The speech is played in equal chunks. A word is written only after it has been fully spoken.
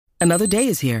Another day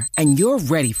is here, and you're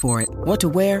ready for it. What to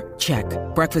wear? Check.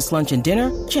 Breakfast, lunch, and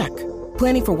dinner? Check.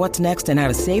 Planning for what's next and how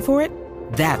to save for it?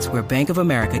 That's where Bank of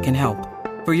America can help.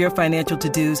 For your financial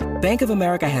to-dos, Bank of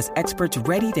America has experts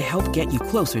ready to help get you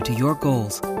closer to your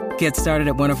goals. Get started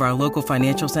at one of our local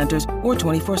financial centers or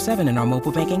 24/7 in our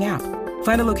mobile banking app.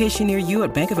 Find a location near you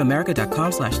at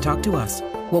bankofamerica.com/talktous.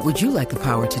 What would you like the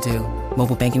power to do?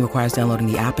 Mobile banking requires downloading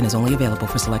the app and is only available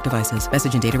for select devices.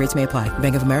 Message and data rates may apply.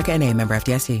 Bank of America N.A., member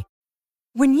FDIC.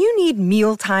 When you need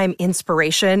mealtime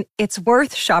inspiration, it's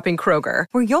worth shopping Kroger,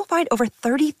 where you'll find over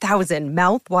 30,000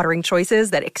 mouth-watering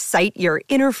choices that excite your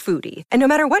inner foodie. And no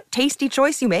matter what tasty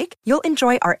choice you make, you'll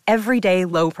enjoy our everyday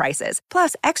low prices,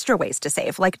 plus extra ways to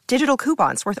save, like digital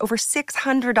coupons worth over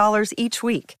 $600 each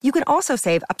week. You can also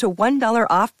save up to $1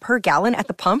 off per gallon at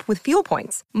the pump with fuel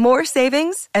points. More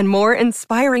savings and more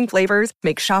inspiring flavors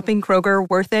make shopping Kroger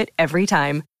worth it every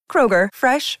time. Kroger,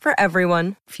 fresh for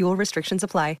everyone. Fuel restrictions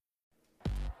apply.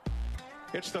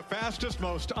 It's the fastest,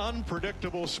 most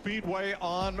unpredictable speedway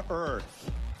on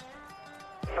Earth.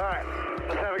 All right,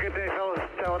 let's have a good day, fellas.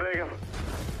 Talladega.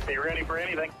 Be ready for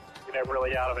anything. You're never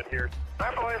really out of it here. All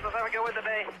right, boys, let's have a good one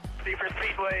today. Super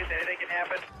speedways, anything can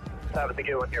happen. Let's have it a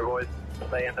good one here, boys.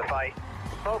 Stay in the fight.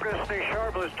 Focus, stay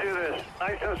sharp, let's do this.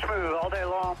 Nice and smooth all day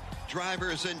long.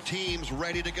 Drivers and teams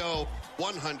ready to go.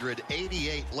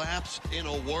 188 laps. In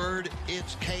a word,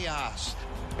 it's chaos.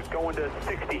 It's going to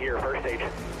 60 here, first stage.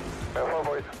 Have fun,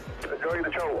 boys. Enjoy the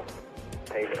trouble.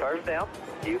 Take first down.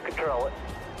 You control it.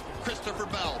 Christopher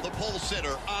Bell, the pole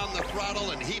sitter, on the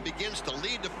throttle, and he begins to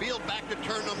lead the field back to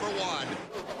turn number one.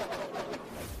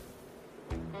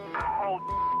 Oh,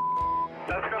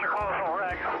 that's going to cause a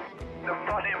wreck. The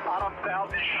front end bottoms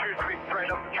out and shoots me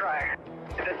straight up the track.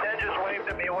 And the 10 just waved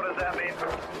at me. What does that mean?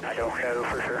 I don't know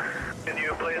for sure. Can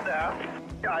you please ask?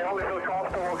 I only feel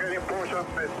comfortable getting pushed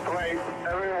up this place.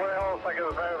 Everywhere else, I get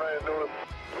a very, very notice.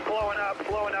 Slowing up,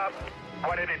 slowing up.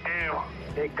 What did it do?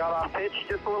 It got off pitch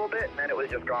just a little bit, and then it was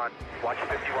just gone. Watch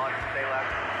 51. Stay left.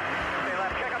 Stay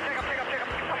left. Check up, check up, check up, check up.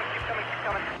 Keep coming, keep coming, keep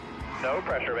coming. No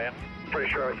pressure, man. Pretty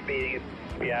sure I was speeding.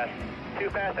 Yeah. Too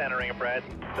fast entering it, Brad.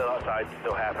 Still outside,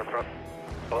 still half in front.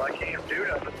 Well, I can't do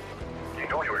nothing. Can't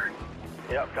go anywhere.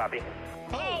 Yep, copy.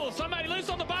 Oh, somebody loose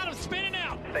on the bottom, spinning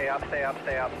out. Stay up, stay up,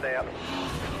 stay up, stay up.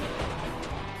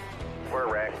 We're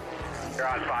wrecked. You're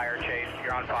on fire, Chase.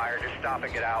 You're on fire. Just stop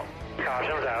and get out.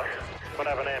 Caution's out. What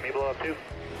happened to him? He blew up too?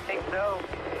 I think so.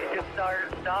 He just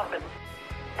started stopping.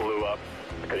 Blew up.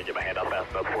 I couldn't get my hand up fast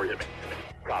enough before you hit me.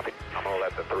 Copy. I'm gonna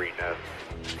let the 3 know.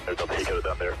 There's nothing he could have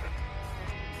done there.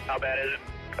 How bad is it?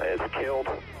 It's killed.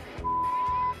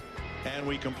 And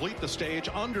we complete the stage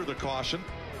under the caution.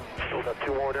 Still got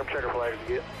 2 more of them checker flags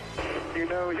to get. You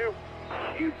know you.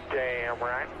 You damn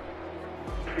right.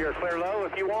 You're clear low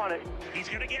if you want it. He's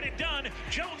going to get it done.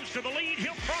 Jones to the lead.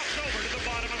 He'll cross over to the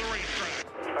bottom of the racetrack.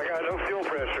 I got no fuel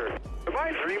pressure. Am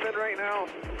I dreaming right now?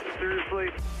 Seriously?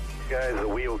 Guys, the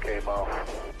wheel came off.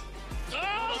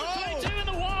 Oh, the 22 in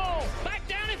the wall. Back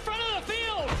down in front of the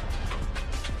field.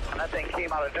 And that thing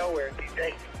came out of nowhere,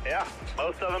 DJ. Yeah,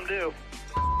 most of them do.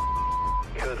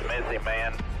 He was missing,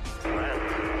 man. Man,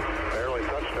 barely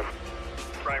touched him.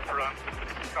 Right front,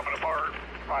 coming apart.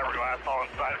 Fiberglass all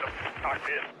inside of the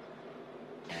cockpit.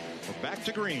 We're back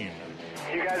to green.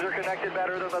 You guys are connected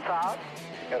better than the top.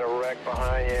 Got a wreck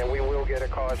behind you, and we will get a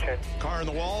caution. Car in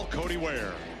the wall, Cody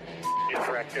Ware. He's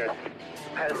correct, good.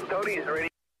 As Cody's radio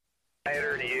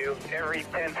to you, every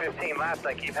 10, 15 laps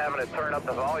I keep having to turn up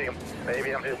the volume.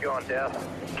 Maybe I'm just going deaf.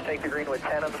 Take the green with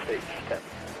 10 on the stage. 10.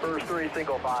 First 3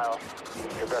 single file.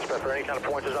 Your best bet for any kind of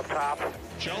points is up top.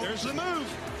 Jones. There's the move.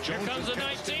 Here Jones comes the is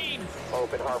 19.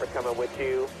 Open Harvick coming with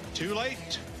you. too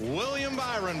late. William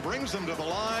Byron brings them to the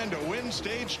line to win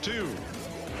stage 2.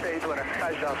 Stage winner.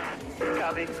 Nice job.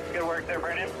 Copy. Good work there,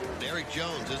 Brandon. Derek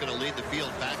Jones is going to lead the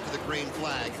field back to the green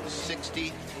flag.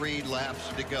 63 laps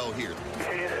to go here.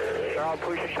 They're all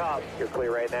pushing top. You're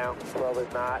clear right now. 12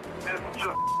 is not. It's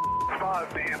just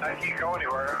spot, man. I can't go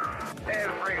anywhere.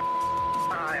 Every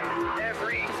time.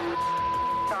 Every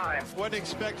time. Wasn't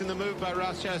expecting the move by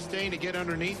Ross Chastain to get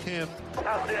underneath him.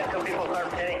 How soon until people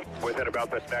start hitting? Within about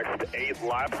the next 8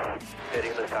 laps.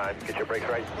 Hitting this time. Get your brakes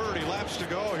right. 30 laps to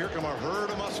go. Here come a herd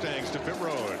of Mustangs to pit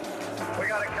road. We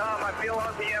gotta come. I feel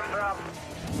RPM drop.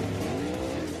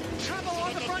 Trouble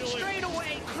on the front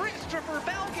straightaway. Christopher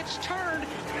Bell gets turned.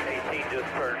 18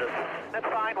 just turned us. That's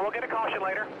fine. We'll get a caution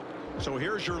later. So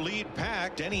here's your lead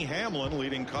pack. Denny Hamlin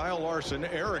leading Kyle Larson,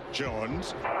 Eric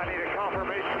Jones. I need a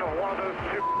confirmation of one of those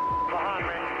 2 behind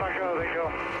me. If I go, they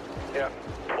go.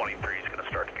 Yeah. 23 is gonna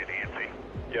start to get antsy.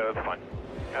 Yeah, that's fine.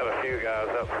 Had a few guys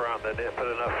up front that didn't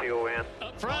put enough fuel in.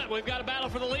 Up front, we've got a battle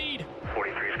for the lead.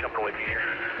 43 is coming away from here.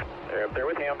 They're up there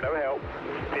with him, no help.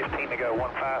 15 to go,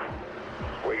 1-5.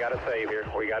 We got to save here.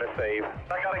 We got to save.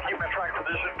 I got to keep my track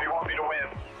position if you want me to win.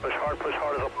 Push hard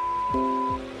as a...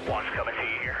 One's coming to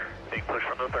you here. Big push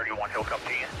from the 31. He'll come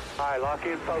to you. All right, lock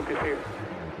in focus here.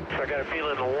 So I got a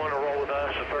feeling the 1 will roll with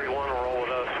us, the 31 will roll with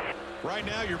us. Right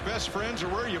now, your best friends are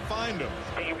where you find them.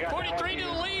 43 to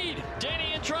the lead.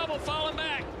 Denny in trouble, falling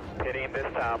back. Hit him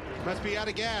this time. Must be out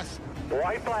of gas.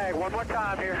 White flag, one more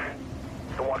time here.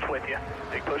 The one's with you.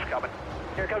 Big push coming.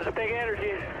 Here comes the big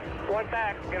energy. One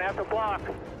back, gonna have to block.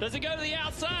 Does it go to the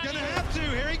outside? Gonna have to.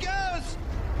 Here he goes.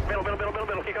 Middle.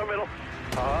 Keep going middle.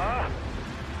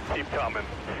 Keep coming.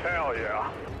 Hell yeah.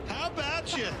 How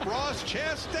about you, Ross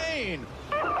Chastain?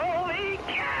 Holy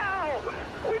cow!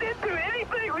 We didn't do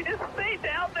anything. We just stayed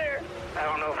down there. I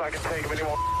don't know if I can take him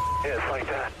anymore. Hits like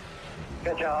that.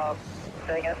 Good job.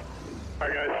 Dang it. All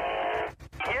right, guys.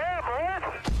 Yeah, boys.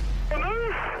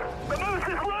 The moose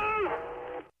is loose.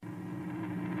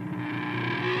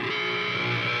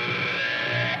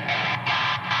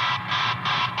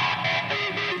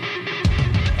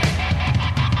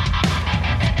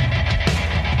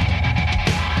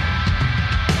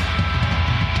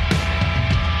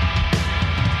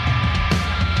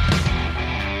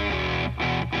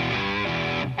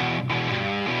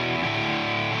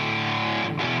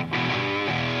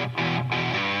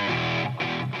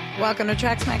 Welcome to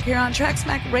Track Smack here on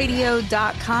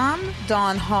TrackSmackRadio.com.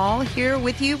 Dawn Hall here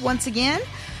with you once again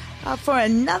for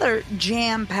another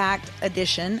jam-packed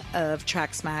edition of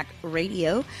Track Smack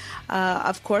Radio.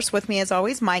 Of course, with me as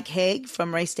always, Mike Hague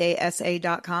from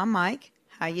RacedaySA.com. Mike,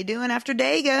 how you doing after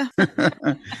Dega?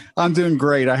 I'm doing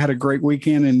great. I had a great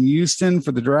weekend in Houston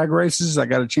for the drag races. I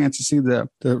got a chance to see the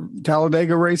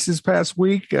Talladega races past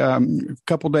week, a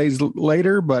couple days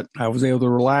later, but I was able to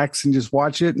relax and just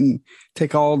watch it and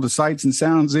take all the sights and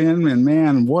sounds in. And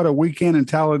man, what a weekend in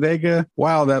Talladega.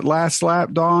 Wow, that last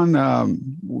lap, Dawn,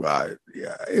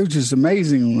 it was just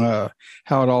amazing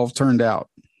how it all turned out.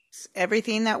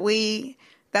 Everything most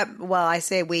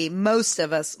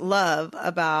of us love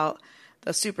about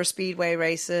the super speedway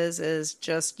races is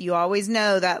just, you always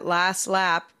know that last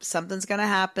lap, something's going to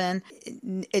happen.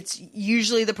 It's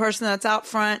usually the person that's out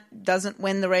front doesn't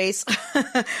win the race.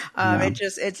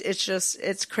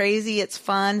 It's crazy. It's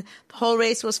fun. The whole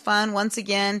race was fun. Once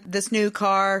again, this new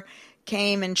car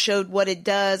came and showed what it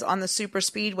does on the super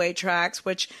speedway tracks,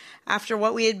 which after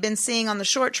what we had been seeing on the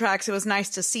short tracks, it was nice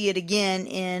to see it again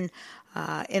in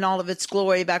all of its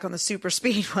glory back on the super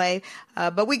speedway.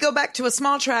 But we go back to a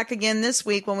small track again this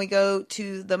week when we go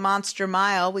to the Monster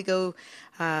Mile. We go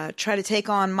try to take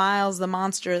on Miles the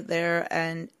Monster there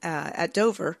and at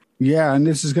Dover. Yeah, and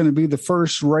this is going to be the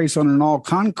first race on an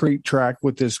all-concrete track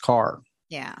with this car.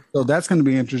 Yeah. So that's going to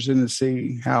be interesting to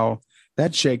see how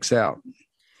that shakes out.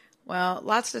 Well,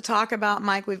 lots to talk about,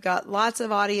 Mike. We've got lots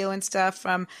of audio and stuff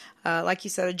from, like you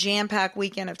said, a jam-packed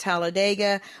weekend of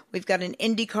Talladega. We've got an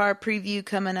IndyCar preview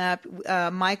coming up.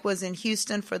 Mike was in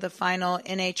Houston for the final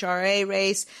NHRA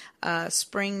race,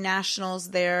 Spring Nationals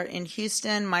there in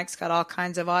Houston. Mike's got all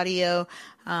kinds of audio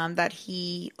that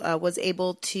he was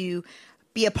able to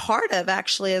be a part of,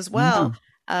 actually, as well.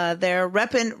 Yeah. They're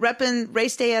repping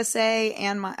Race Day SA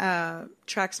and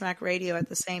Track Smack Radio at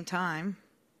the same time.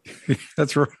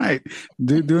 That's right.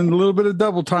 Doing a little bit of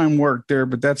double time work there,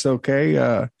 but that's okay.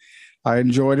 I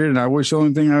enjoyed it, and I wish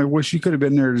you could have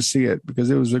been there to see it,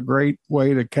 because it was a great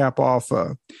way to cap off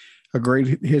a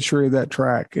great history of that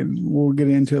track. And we'll get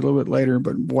into it a little bit later,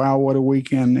 but wow, what a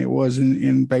weekend it was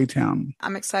in Baytown.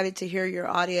 I'm excited to hear your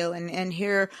audio and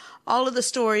hear all of the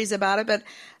stories about it, but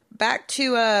back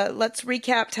to let's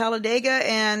recap Talladega,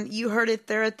 and you heard it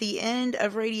there at the end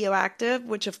of Radioactive,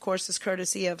 which of course is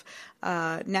courtesy of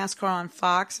NASCAR on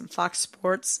Fox and Fox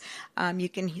Sports. You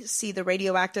can see the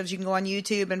Radioactives. You can go on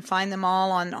YouTube and find them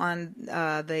all on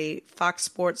the Fox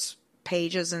Sports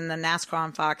pages and the NASCAR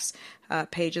on Fox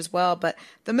page as well. But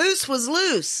the moose was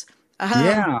loose.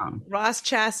 Ross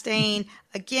Chastain,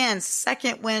 again,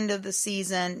 second win of the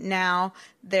season now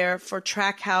there for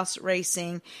Trackhouse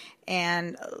Racing,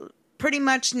 and pretty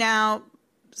much now,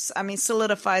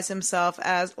 solidifies himself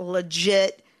as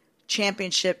legit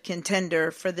championship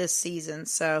contender for this season.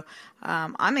 So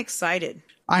I'm excited.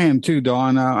 I am too,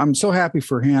 Dawn. I'm so happy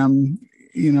for him,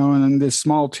 and this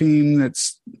small team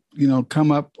that's,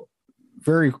 come up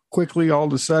very quickly all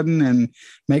of a sudden and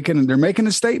they're making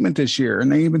a statement this year.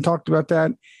 And they even talked about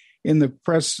that in the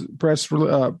press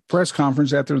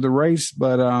conference after the race.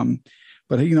 But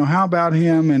how about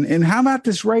him and how about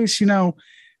this race?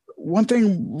 One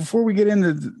thing before we get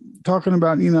into talking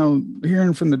about,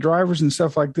 hearing from the drivers and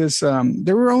stuff like this,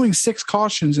 there were only 6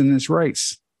 cautions in this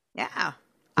race. Yeah.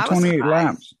 28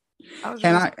 laps.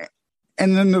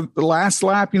 And then the last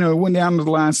lap, it went down to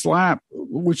the last lap,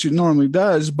 which it normally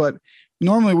does. But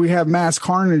normally we have mass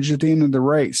carnage at the end of the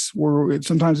race where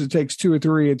sometimes it takes 2 or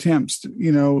 3 attempts,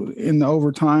 in the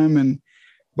overtime.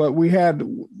 But we had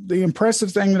the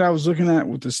impressive thing that I was looking at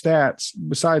with the stats,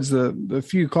 besides the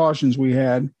few cautions we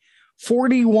had,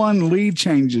 41 lead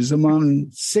changes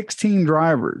among 16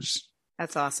 drivers.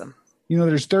 That's awesome.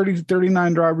 There's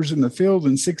 39 drivers in the field,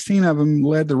 and 16 of them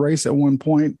led the race at one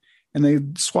point, and they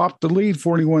swapped the lead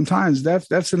 41 times.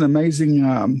 That's an amazing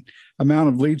amount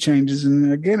of lead changes.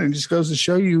 And again, it just goes to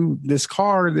show you this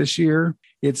car this year,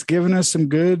 it's given us some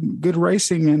good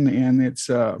racing, and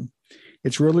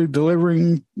it's really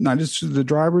delivering not just to the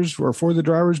drivers or for the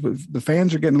drivers, but the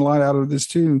fans are getting a lot out of this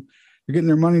too. They're getting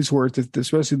their money's worth,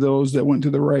 especially those that went to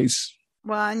the race.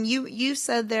 Well, and you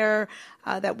said there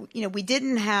that we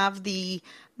didn't have the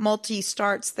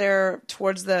multi-starts there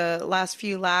towards the last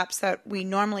few laps that we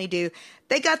normally do.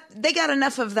 They got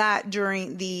enough of that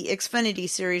during the Xfinity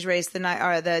Series race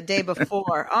the day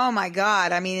before. Oh my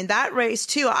God! I mean, in that race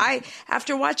too.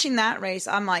 After watching that race,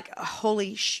 I'm like,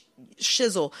 holy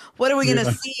shizzle! What are we going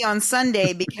to see on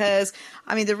Sunday? Because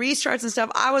I mean, the restarts and stuff.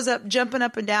 I was jumping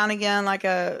up and down again like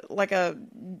a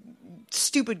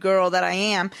stupid girl that I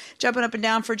am, jumping up and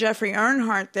down for Jeffrey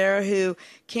Earnhardt there, who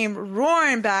came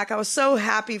roaring back. I was so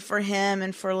happy for him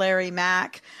and for Larry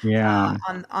Mack. Yeah.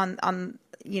 On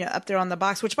up there on the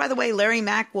box, which by the way, Larry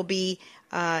Mack will be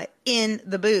in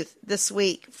the booth this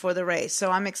week for the race. So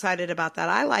I'm excited about that.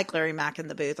 I like Larry Mack in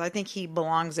the booth. I think he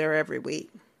belongs there every week.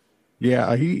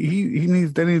 Yeah, he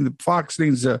needs. Fox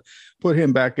needs to put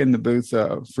him back in the booth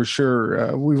for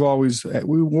sure.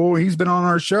 He's been on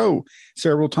our show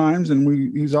several times,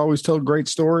 and he's always told great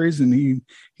stories, and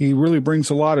he really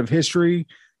brings a lot of history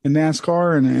in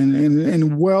NASCAR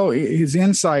and his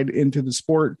insight into the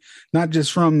sport, not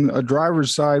just from a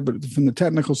driver's side, but from the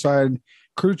technical side,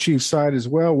 crew chief side as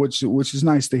well, which is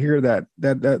nice to hear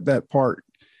that part.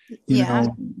 You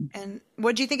know. And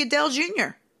what do you think of Dale Jr.?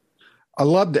 I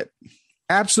loved it.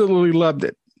 Absolutely loved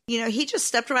it. He just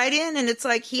stepped right in, and it's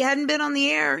like he hadn't been on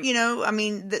the air, I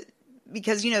mean,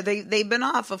 because, they've been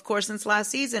off, of course, since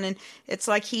last season. And it's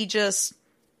like he just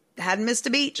hadn't missed a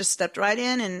beat, just stepped right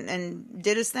in and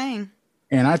did his thing.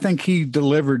 And I think he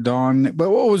delivered, Dawn. But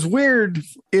what was weird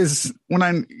is when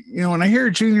I hear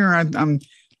Junior, I'm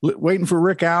waiting for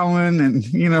Rick Allen and,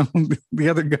 the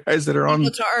other guys that are on.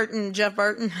 Jeff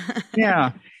Burton.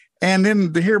 Yeah. And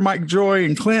then to hear Mike Joy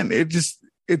and Clint,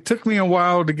 it took me a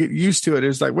while to get used to it. It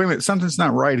was like, wait a minute, something's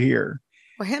not right here.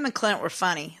 Well, him and Clint were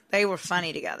funny. They were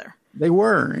funny together. They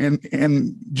were.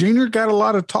 And Junior got a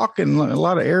lot of talking, a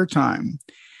lot of airtime.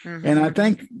 Mm-hmm. And I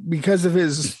think because of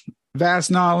his vast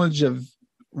knowledge of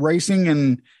racing,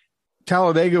 and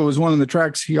Talladega was one of the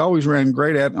tracks he always ran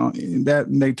great at, in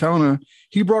Daytona,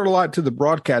 he brought a lot to the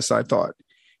broadcast, I thought.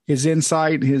 His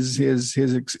insight, his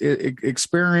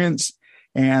experience,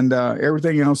 and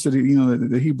everything else that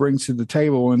he brings to the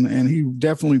table, and he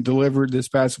definitely delivered this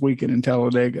past weekend in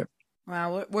Talladega.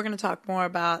 Well, we're going to talk more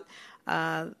about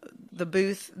the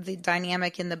booth, the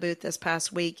dynamic in the booth this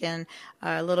past week, and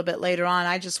a little bit later on.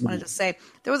 I just wanted to say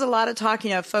there was a lot of talk.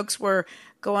 Folks were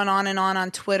going on and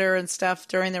on Twitter and stuff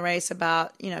during the race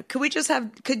about,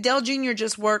 could Dale Jr.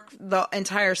 just work the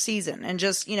entire season and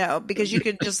just, because you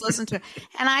could just listen to it.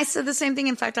 And I said the same thing.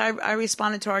 In fact, I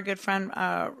responded to our good friend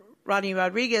Rodney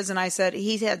Rodriguez, and I said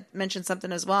he had mentioned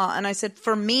something as well. And I said,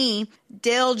 for me,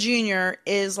 Dale Jr.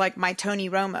 is like my Tony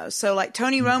Romo. So like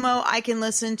Tony Romo, I can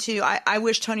listen to. I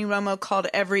wish Tony Romo called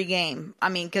every game. I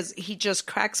mean, because he just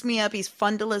cracks me up. He's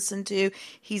fun to listen to.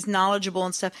 He's knowledgeable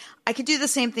and stuff. I could do the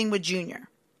same thing with Junior.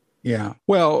 Yeah.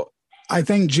 Well, I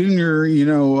think Junior,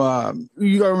 let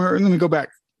me go back.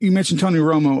 You mentioned Tony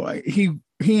Romo.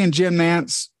 He and Jim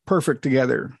Nantz, perfect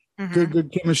together. Mm-hmm.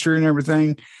 Good chemistry and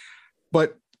everything.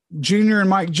 But Junior and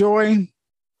Mike Joy,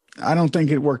 I don't think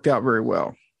it worked out very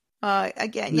well.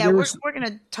 Again, yeah, we're going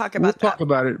to talk about that. Talk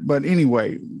about it, but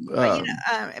anyway.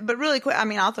 But really quick, I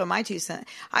mean, I'll throw my 2 cents.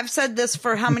 I've said this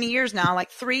for how many years now?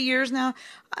 Like 3 years now.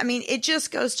 I mean, it just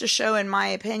goes to show, in my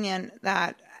opinion,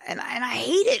 that, and I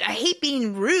hate it. I hate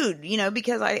being rude,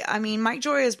 because I mean, Mike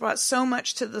Joy has brought so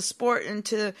much to the sport and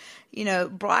to,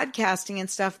 broadcasting and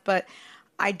stuff, but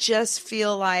I just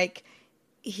feel like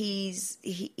his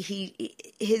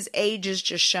age is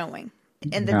just showing,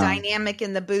 and the dynamic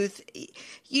in the booth.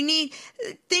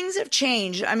 Things have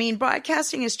changed. I mean,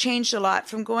 broadcasting has changed a lot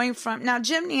from going from, now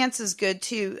Jim Nantz is good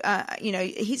too.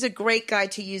 He's a great guy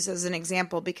to use as an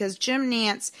example, because Jim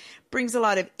Nantz brings a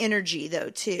lot of energy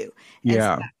though too.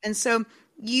 And so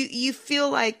you feel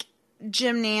like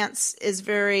Jim Nance is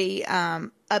very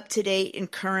up to date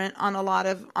and current on a lot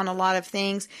of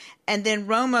things, and then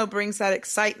Romo brings that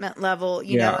excitement level,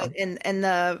 you know, and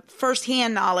the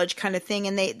firsthand knowledge kind of thing,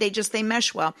 and they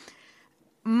mesh well.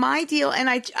 My deal, and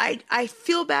I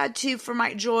feel bad too for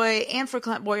Mike Joy and for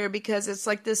Clint Boyer, because it's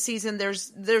like this season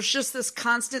there's just this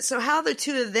constant. So how are the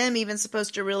two of them even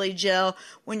supposed to really gel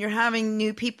when you're having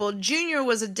new people? Junior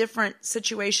was a different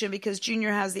situation because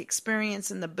Junior has the experience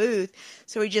in the booth,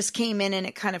 so he just came in and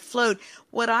it kind of flowed.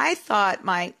 What I thought,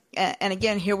 Mike, and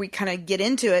again here we kind of get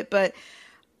into it, but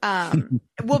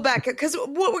we'll back up because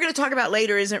what we're going to talk about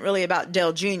later isn't really about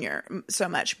Dale Jr. so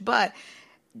much, but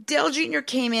Dale Jr.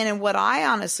 came in, and what I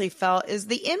honestly felt is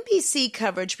the NBC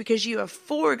coverage, because you have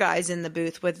 4 guys in the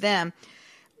booth with them,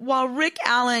 while Rick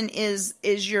Allen is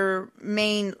your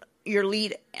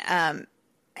lead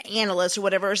analyst or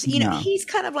whatever, you know, he's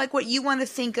kind of like what you want to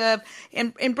think of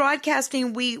in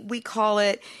broadcasting. We call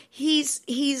it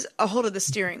he's a hold of the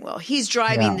steering wheel. He's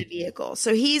driving the vehicle,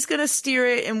 so he's going to steer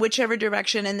it in whichever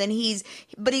direction, and then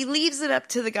but he leaves it up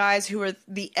to the guys who are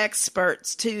the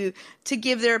experts to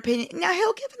give their opinion. Now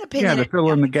he'll give an opinion, to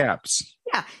fill in the gaps.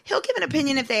 Yeah, he'll give an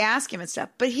opinion if they ask him and stuff,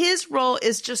 but his role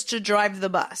is just to drive the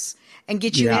bus and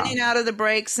get you in and out of the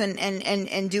breaks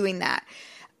and doing that.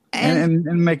 And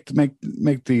make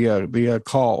the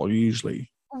call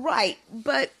usually. Right.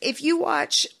 But if you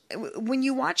when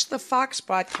you watch the Fox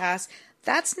broadcast,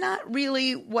 that's not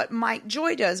really what Mike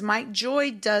Joy does. Mike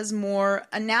Joy does more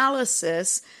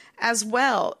analysis as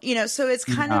well, you know, so it's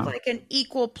kind of like an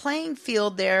equal playing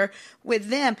field there with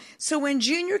them. So when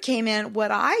Junior came in,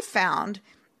 what I found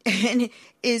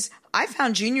I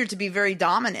found Junior to be very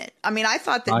dominant. I mean, I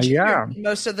thought that Junior did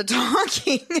most of the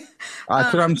talking.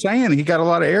 That's what I'm saying. He got a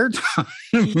lot of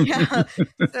airtime.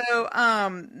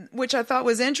 So, which I thought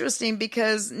was interesting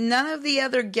because none of the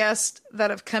other guests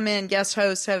that have come in, guest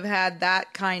hosts, have had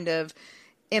that kind of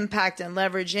impact and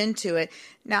leverage into it.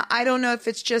 Now, I don't know if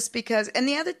it's just because, and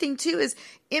the other thing too is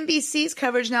NBC's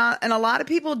coverage now, and a lot of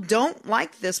people don't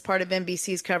like this part of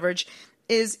NBC's coverage,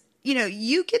 is, you know,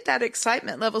 you get that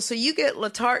excitement level. So you get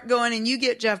Letarte going, and you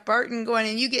get Jeff Burton going,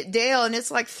 and you get Dale, and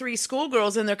it's like 3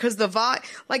 schoolgirls in there because the vibe,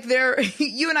 like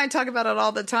you and I talk about it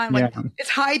all the time. Like it's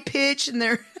high pitch, and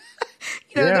they're,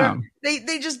 you know,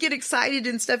 they just get excited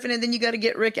and stuff. And then you got to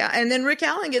get Rick out, and then Rick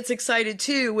Allen gets excited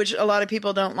too, which a lot of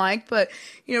people don't like. But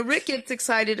you know, Rick gets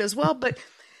excited as well. But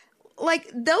like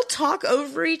they'll talk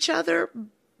over each other,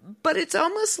 but it's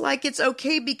almost like it's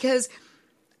okay because,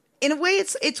 in a way,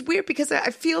 it's weird because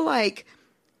I feel like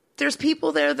there's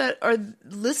people there that are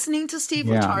listening to Steve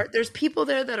Letarte. There's people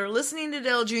there that are listening to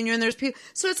Dale Jr. And there's people.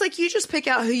 So it's like you just pick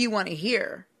out who you want to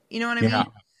hear. You know what I mean?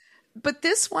 But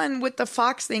this one with the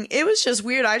Fox thing, it was just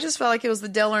weird. I just felt like it was the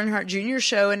Dale Earnhardt Jr.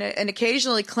 show. And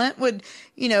occasionally Clint would,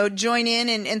 you know, join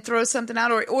in and throw something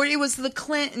out. Or it was the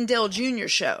Clint and Dale Jr.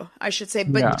 show, I should say.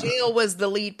 But Dale was the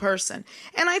lead person.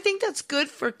 And I think that's good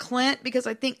for Clint because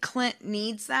I think Clint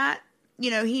needs that. You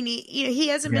know, he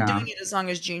hasn't been doing it as long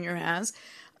as Junior has.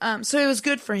 So it was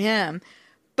good for him,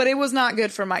 but it was not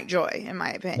good for Mike Joy, in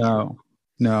my opinion.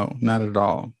 No, not at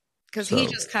all. Because he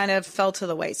just kind of fell to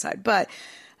the wayside. But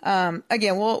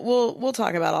again, we'll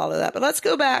talk about all of that. But let's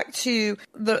go back to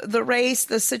the race,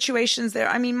 the situations there.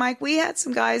 I mean, Mike, we had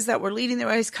some guys that were leading the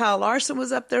race. Kyle Larson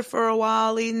was up there for a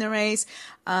while leading the race.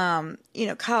 You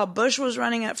know, Kyle Busch was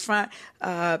running up front.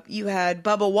 You had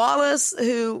Bubba Wallace,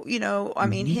 who, you know, I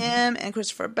mean, him and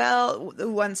Christopher Bell,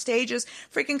 who won stages.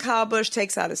 Freaking Kyle Busch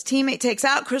takes out his teammate, takes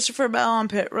out Christopher Bell on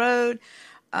pit road.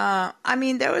 I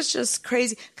mean, that was just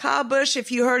crazy. Kyle Busch,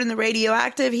 if you heard in the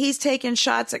Radioactive, he's taking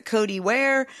shots at Cody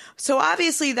Ware. So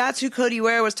obviously that's who Cody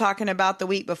Ware was talking about the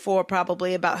week before,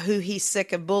 probably about who he's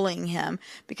sick of bullying him.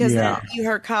 Because then you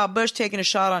heard Kyle Busch taking a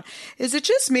shot on, is it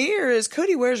just me or is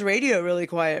Cody Ware's radio really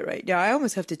quiet right now? I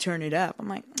almost have to turn it up. I'm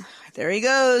like, there he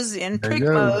goes in prick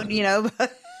mode, you know.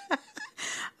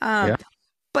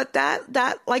 But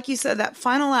that, like you said, that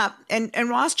final lap, and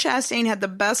Ross Chastain had the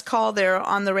best call there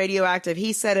on the Radioactive.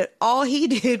 He said it. All he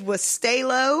did was stay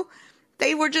low.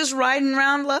 They were just riding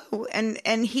around low,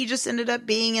 and he just ended up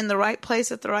being in the right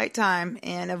place at the right time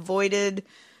and avoided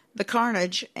the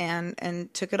carnage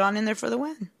and took it on in there for the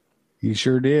win. He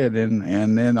sure did.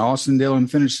 And then Austin Dillon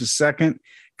finished second.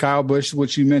 Kyle Busch,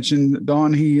 which you mentioned,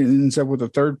 Dawn, he ends up with a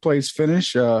 3rd place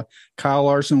finish. Kyle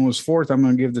Larson was 4th. I'm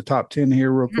going to give the top 10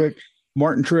 here real quick.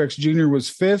 Martin Truex Jr. was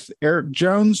 5th. Eric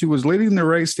Jones, who was leading the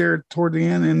race there toward the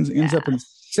end, ends up in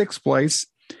 6th place.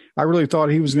 I really thought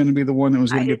he was going to be the one that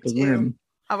was going to get the win.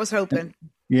 I was hoping.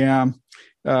 Yeah.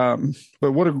 But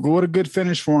what a good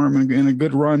finish for him and a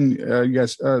good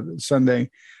run, Sunday.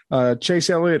 Chase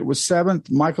Elliott was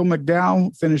 7th. Michael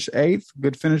McDowell finished 8th.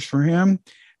 Good finish for him.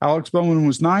 Alex Bowman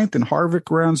was 9th, and Harvick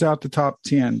rounds out the top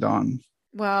 10, Don.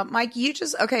 Well, Mike,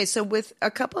 so with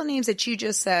a couple of names that you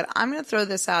just said, I'm going to throw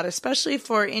this out, especially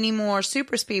for any more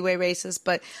super speedway races,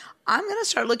 but I'm going to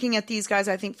start looking at these guys,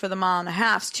 I think, for the 1.5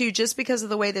 miles too, just because of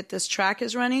the way that this track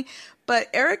is running. But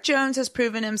Eric Jones has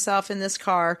proven himself in this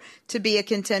car to be a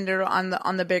contender on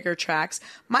the bigger tracks.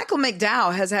 Michael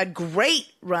McDowell has had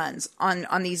great runs on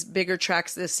these bigger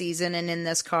tracks this season and in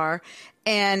this car.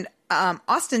 And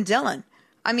Austin Dillon,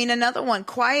 I mean, another one,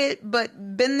 quiet,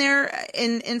 but been there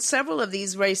in several of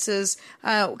these races.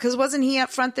 Because wasn't he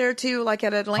up front there too, like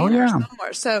at Atlanta or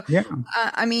somewhere? So,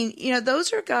 I mean,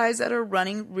 those are guys that are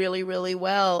running really, really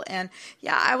well. And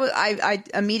yeah, I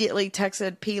immediately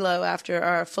texted Pilo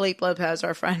after Felipe Lopez,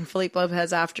 our friend Felipe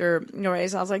Lopez, after the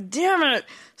race. I was like, damn it,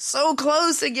 so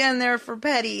close again there for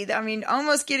Petty. I mean,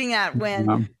 almost getting that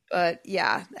win. But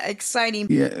yeah, exciting.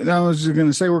 Yeah, I was going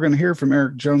to say we're going to hear from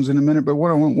Eric Jones in a minute, but what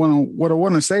I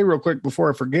want to say real quick before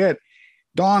I forget,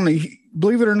 Don,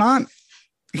 believe it or not,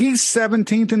 he's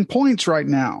 17th in points right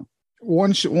now,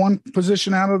 one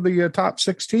position out of the top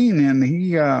 16, and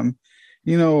he, a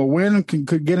win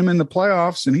could get him in the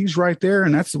playoffs, and he's right there,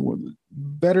 and that's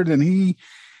better than he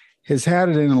has had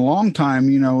it in a long time,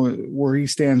 where he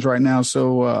stands right now.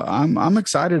 So I'm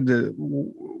excited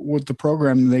with the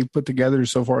program they put together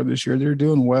so far this year. They're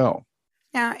doing well.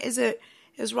 Now, is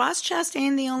Ross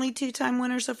Chastain the only 2-time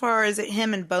winner so far, or is it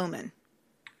him and Bowman?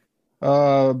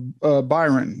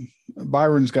 Byron.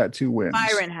 Byron's got 2 wins.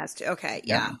 Byron has 2. Okay.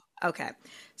 Yeah. Okay.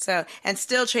 So, and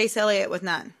still Chase Elliott with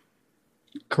none.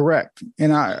 Correct.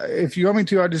 And if you want me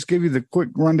to, I'll just give you the quick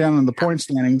rundown on the point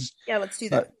standings. Yeah, let's do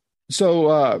that.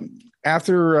 So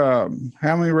after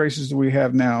how many races do we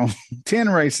have now? 10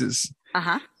 races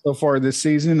so far this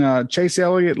season. Chase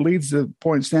Elliott leads the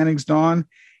point standings, Don.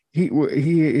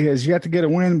 He has yet to get a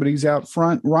win, but he's out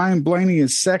front. Ryan Blaney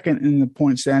is 2nd in the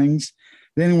point standings.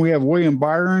 Then we have William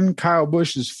Byron. Kyle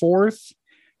Busch is 4th.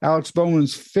 Alex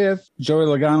Bowman's 5th. Joey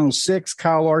Logano's 6th.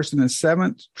 Kyle Larson is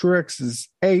 7th. Truex is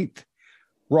 8th.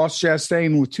 Ross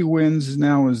Chastain with 2 wins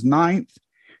now is 9th.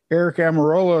 Eric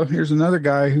Almirola, here's another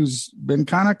guy who's been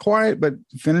kind of quiet, but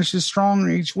finishes strong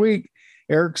each week.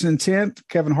 Eric's in 10th.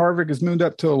 Kevin Harvick has moved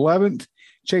up to 11th.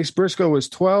 Chase Briscoe is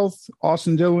 12th.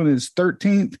 Austin Dillon is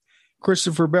 13th.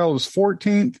 Christopher Bell is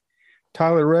 14th.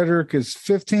 Tyler Reddick is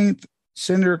 15th.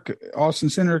 Austin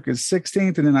Cindric is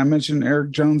 16th. And then I mentioned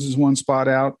Eric Jones is 1 spot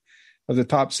out of the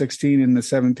top 16 in the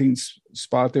 17th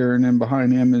spot there. And then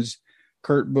behind him is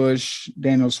Kurt Busch,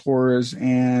 Daniel Suarez,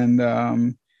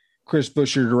 and Chris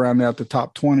Buescher to round out the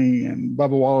top 20, and Bubba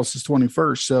Wallace is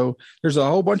 21st. So there's a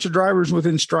whole bunch of drivers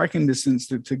within striking distance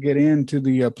to get into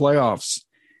the playoffs.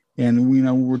 And,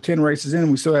 we're 10 races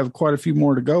in. We still have quite a few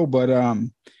more to go, but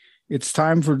it's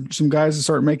time for some guys to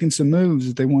start making some moves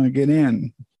if they want to get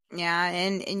in. Yeah,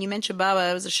 and you mentioned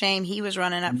Bubba. It was a shame he was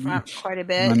running up front quite a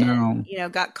bit. I know.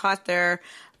 And, got caught there.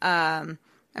 Got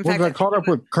caught up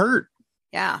with Kurt.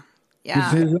 Yeah.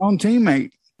 His own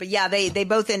teammate. But, yeah, they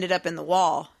both ended up in the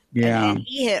wall. Yeah. And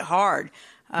he hit hard.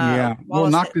 Well,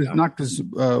 knocked his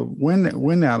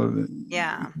wind out of it.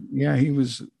 Yeah. Yeah, he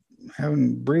was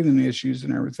having breathing issues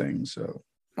and everything, so.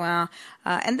 Wow.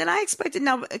 And then I expected,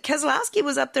 now Keselowski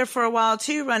was up there for a while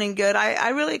too, running good.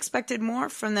 I really expected more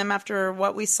from them after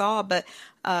what we saw, but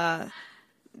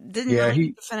didn't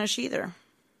really finish either.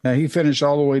 He finished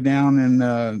all the way down in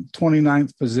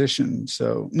 29th position.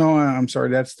 So, no, I'm sorry,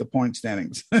 that's the point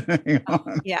standings.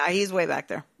 Yeah, he's way back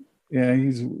there. Yeah,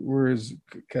 where is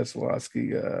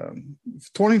Keselowski?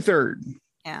 23rd.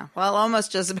 Yeah, well,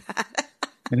 almost just bad.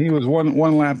 And he was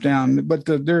one lap down. But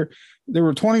there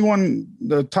were 21.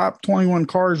 The top 21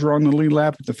 cars were on the lead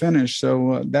lap at the finish.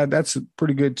 So that's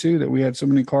pretty good too. That we had so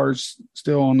many cars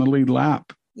still on the lead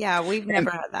lap. Yeah, we've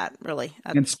never had that really.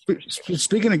 And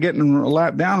speaking of getting a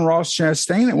lap down, Ross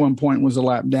Chastain at one point was a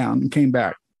lap down and came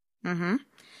back. Mm-hmm.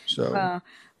 So.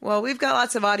 Well, we've got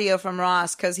lots of audio from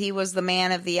Ross because he was the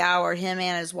man of the hour, him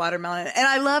and his watermelon. And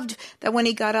I loved that when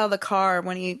he got out of the car,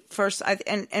 when he first,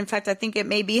 and in fact, I think it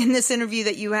may be in this interview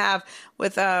that you have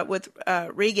with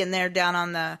Regan there down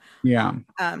on the. Yeah.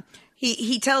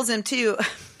 He tells him too,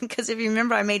 because if you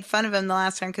remember, I made fun of him the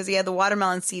last time because he had the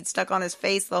watermelon seed stuck on his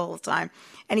face the whole time.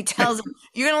 And he tells him,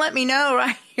 "You're going to let me know,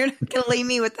 right? You're not going to leave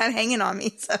me with that hanging on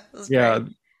me." So it was great.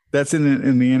 That's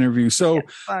in the interview. So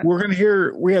we're going to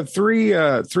hear, we have three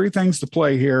things to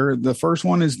play here. The first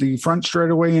one is the front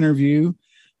straightaway interview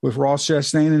with Ross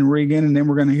Chastain and Regan. And then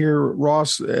we're going to hear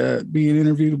Ross being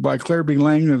interviewed by Claire B.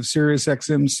 Lang of Sirius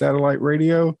XM Satellite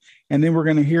Radio. And then we're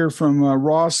going to hear from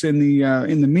Ross in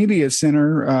the media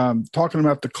center talking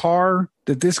about the car,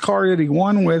 that this car that he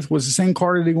won with was the same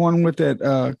car that he won with at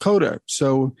COTA.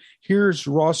 So here's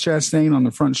Ross Chastain on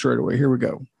the front straightaway. Here we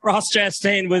go. Ross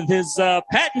Chastain with his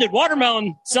patented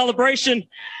watermelon celebration.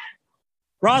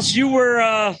 Ross, you were,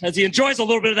 as he enjoys a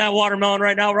little bit of that watermelon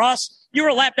right now, Ross, you were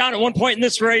a lap down at one point in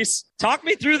this race. Talk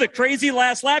me through the crazy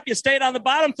last lap. You stayed on the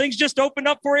bottom. Things just opened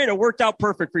up for you, and it worked out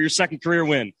perfect for your second career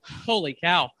win. Holy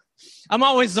cow. I'm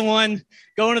always the one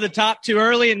going to the top too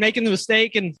early and making the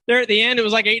mistake. And there at the end, it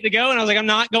was like 8 to go. And I was like, I'm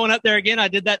not going up there again. I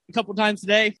did that a couple times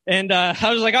today. And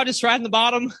I was like, I'll just ride in the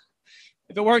bottom.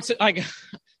 If it works, like,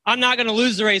 I'm not going to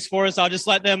lose the race for us. I'll just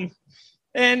let them.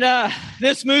 And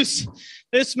this Moose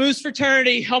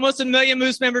fraternity, almost 1 million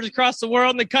Moose members across the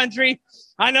world and the country.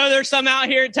 I know there's some out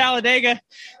here at Talladega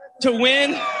to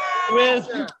win with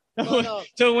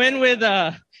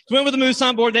the Moose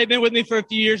on board. They've been with me for a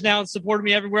few years now and supported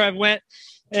me everywhere I've went.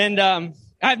 And I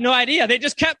have no idea. They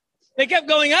kept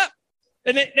going up,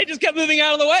 and they just kept moving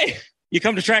out of the way. You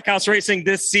come to Trackhouse Racing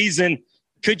this season.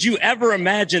 Could you ever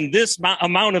imagine this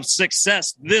amount of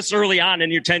success this early on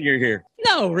in your tenure here?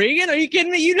 No, Regan, are you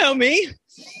kidding me? You know me.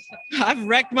 I've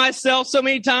wrecked myself so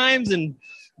many times and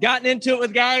gotten into it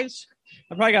with guys.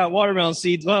 I probably got watermelon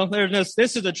seeds. Well, this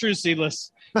is a true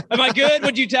seedless. Am I good?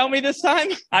 Would you tell me this time?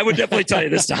 I would definitely tell you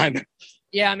this time.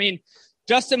 Yeah, I mean,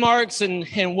 Justin Marks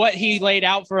and what he laid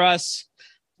out for us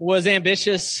was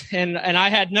ambitious, and I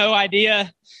had no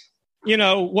idea,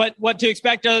 what to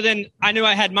expect other than I knew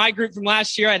I had my group from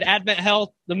last year. I had Advent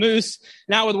Health, the Moose,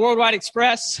 now with Worldwide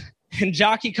Express and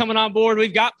Jockey coming on board.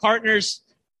 We've got partners.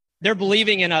 They're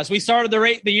believing in us. We started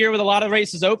the year with a lot of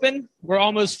races open. We're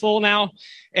almost full now.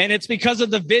 And it's because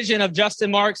of the vision of Justin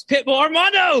Marks. Pitbull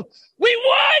Armando, we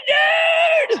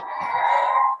won, dude!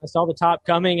 I saw the top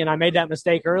coming, and I made that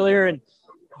mistake earlier, and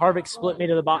Harvick split me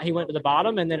to the bottom. He went to the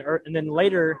bottom, and then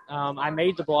later I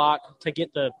made the block to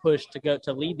get the push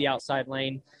to lead the outside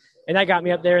lane. And that got me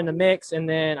up there in the mix, and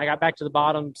then I got back to the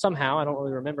bottom somehow. I don't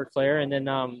really remember, Claire. And then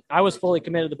I was fully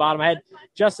committed to the bottom. I had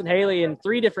Justin Haley in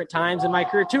 3 different times in my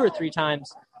career, 2 or 3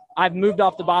 times. I've moved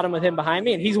off the bottom with him behind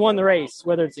me, and he's won the race,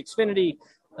 whether it's Xfinity,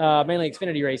 mainly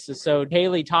Xfinity races. So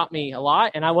Haley taught me a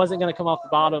lot, and I wasn't going to come off the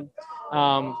bottom.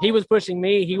 He was pushing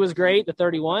me. He was great, the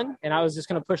 31, and I was just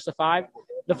going to push the 5.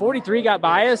 The 43 got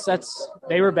by us.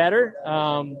 They were better.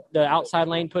 The outside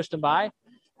lane pushed them by.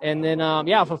 And then,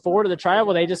 for 4 to the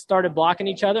Tribal, they just started blocking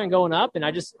each other and going up, and I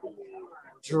just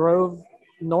drove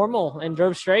normal and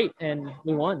drove straight, and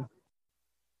we won.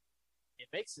 It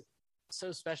makes it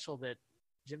so special that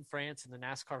Jim France and the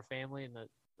NASCAR family and the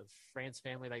France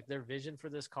family, like their vision for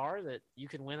this car, that you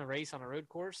can win a race on a road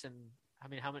course. And I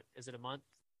mean, how much is it, a month?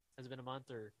 Has it been a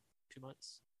month or 2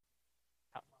 months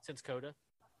since COTA?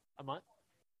 A month?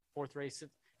 4th race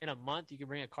in a month. You can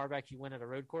bring a car back you win at a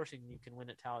road course, and you can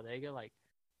win at Talladega. Like,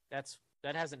 that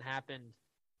hasn't happened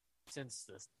since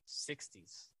the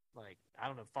 60s. Like, I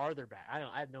don't know, farther back.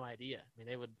 I have no idea. I mean,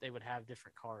 they would have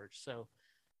different cars. So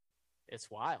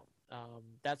it's wild.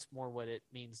 That's more what it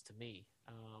means to me.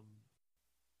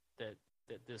 That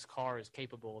this car is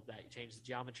capable of that. You change the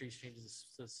geometry, change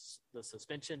the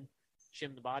suspension,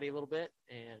 shim the body a little bit,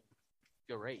 and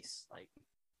go race. Like,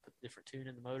 put a different tune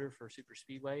in the motor for super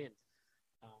speedway, and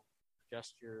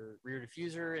adjust your rear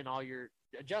diffuser and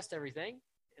adjust everything.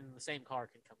 And the same car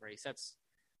can come race. That's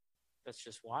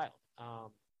just wild.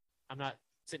 I'm not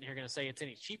sitting here going to say it's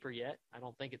any cheaper yet. I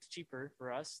don't think it's cheaper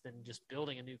for us than just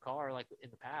building a new car like in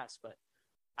the past, but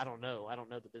I don't know. I don't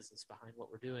know the business behind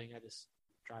what we're doing. I just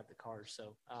drive the cars.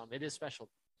 So it is special.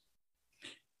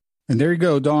 And there you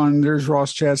go, Don. There's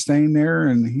Ross Chastain there,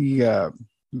 and he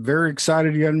very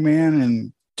excited young man,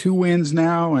 and 2 wins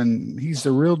now, and he's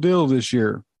the real deal this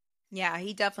year. Yeah,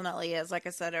 he definitely is. Like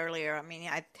I said earlier, I mean,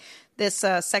 this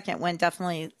second win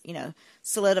definitely,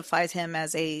 solidifies him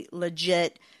as a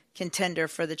legit contender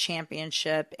for the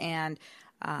championship. And,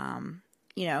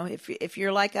 if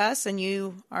you're like us and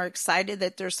you are excited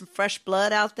that there's some fresh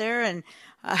blood out there and,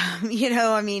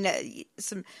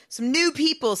 some new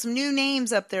people, some new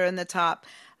names up there in the top,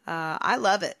 I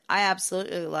love it. I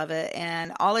absolutely love it.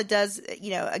 And all it does,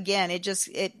 again,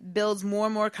 it builds more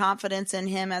and more confidence in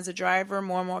him as a driver,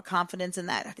 more and more confidence in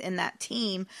that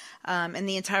team, and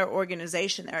the entire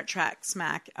organization there at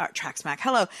Tracksmack.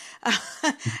 Hello.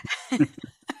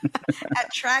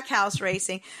 At Trackhouse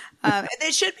Racing.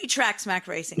 It should be Tracksmack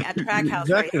Racing at Trackhouse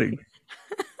Racing.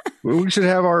 We should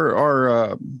have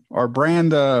our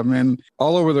brand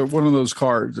all over one of those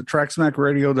cards, the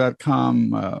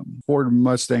tracksmackradio.com Ford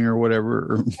Mustang or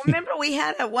whatever. Remember, we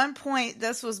had at one point,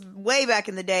 this was way back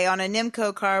in the day, on a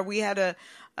Nimco car, we had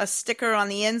a a sticker on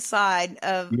the inside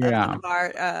of the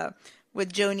car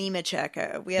with Joe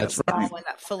Nemechek. We had a small one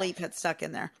that Philippe had stuck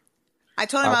in there. I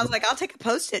told him, I was like, I'll take a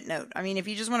Post-it note. I mean, if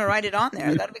you just want to write it on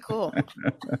there, that'd be cool.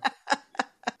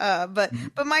 But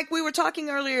Mike, we were talking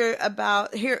earlier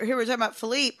about here we're talking about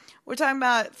Philippe. We're talking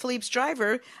about Philippe's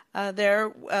driver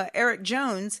Eric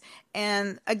Jones.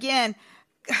 And again,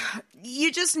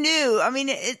 you just knew. I mean,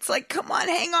 it's like, come on,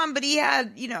 hang on. But he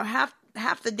had,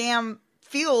 half the damn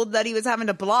field that he was having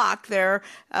to block there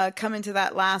coming to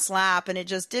that last lap, and it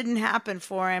just didn't happen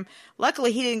for him.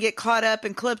 Luckily, he didn't get caught up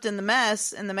and clipped in the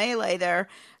mess in the melee there,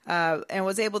 and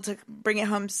was able to bring it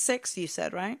home sixth. You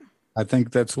said, right? I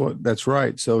think that's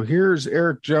right. So here's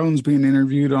Eric Jones being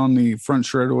interviewed on the front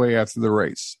straightaway after the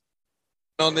race.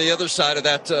 On the other side of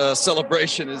that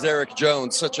celebration is Eric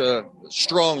Jones. Such a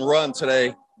strong run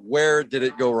today. Where did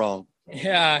it go wrong?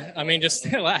 Yeah, I mean, just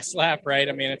the last lap, right?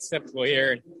 I mean, it's typical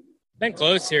here. Been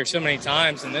close here so many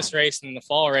times in this race and in the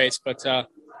fall race, but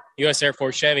U.S. Air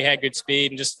Force Chevy had good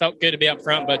speed and just felt good to be up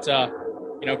front. But,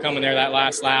 coming there that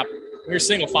last lap, we were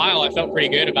single file. I felt pretty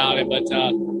good about it, but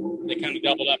they kind of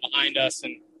doubled up behind us,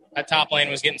 and that top lane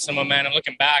was getting some momentum.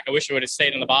 Looking back, I wish I would have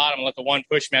stayed on the bottom and let the one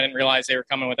push me. I didn't realize they were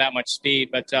coming with that much speed.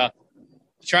 But to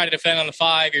try to defend on the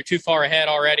 5, you're too far ahead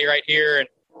already right here, and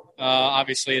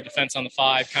obviously a defense on the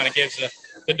 5 kind of gives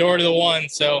the door to the 1.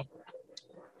 So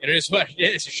it is what it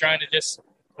is. You're trying to just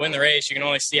win the race. You can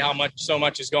only see so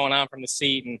much is going on from the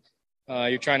seat, and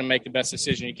you're trying to make the best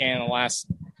decision you can in the last,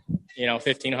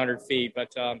 1,500 feet.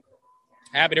 But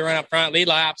happy to run up front, lead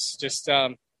laps. Just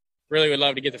really would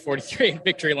love to get the 43 in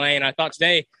victory lane. I thought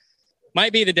today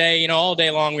might be the day. All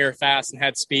day long we were fast and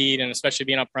had speed, and especially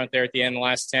being up front there at the end, the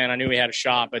last 10, I knew we had a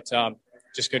shot, but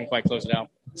just couldn't quite close it out.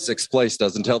 6th place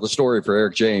doesn't tell the story for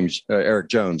Eric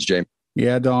Jones, James.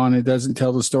 Yeah, Don, it doesn't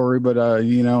tell the story, but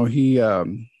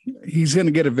he's going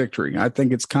to get a victory. I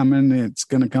think it's coming. It's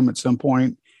going to come at some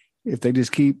point. If they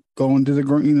just keep going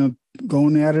to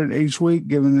going at it each week,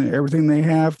 giving everything they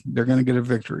have, they're going to get a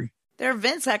victory. Their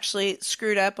Vince actually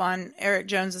screwed up on Eric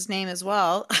Jones's name as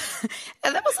well.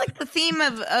 And that was like the theme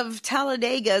of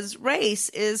Talladega's race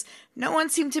is no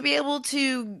one seemed to be able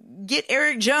to get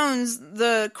Eric Jones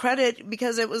the credit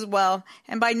because it was,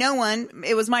 and by no one,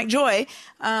 it was Mike Joy.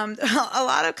 A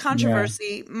lot of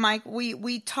controversy, yeah. Mike,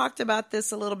 we talked about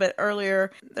this a little bit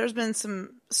earlier. There's been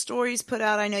some stories put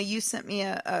out. I know you sent me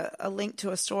a link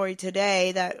to a story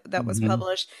today that was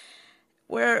published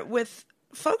where with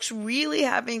folks really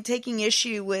taking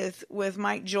issue with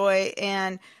Mike Joy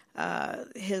and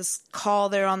his call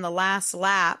there on the last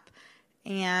lap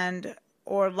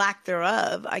or lack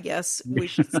thereof, I guess we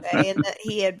should say, and that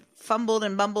he had fumbled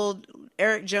and bumbled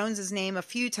Eric Jones's name a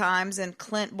few times, and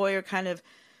Clint Boyer kind of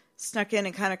snuck in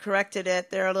and kind of corrected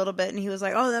it there a little bit, and he was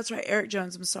like, "Oh, that's right, Eric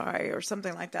Jones, I'm sorry," or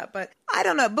something like that. But I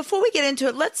don't know. Before we get into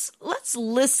it, let's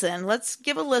listen. Let's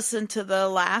give a listen to the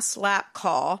last lap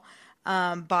call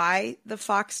by the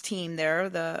Fox team there,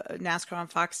 the NASCAR on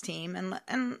Fox team,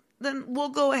 and then we'll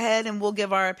go ahead and we'll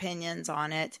give our opinions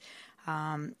on it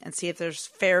and see if there's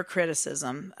fair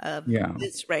criticism of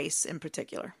this race in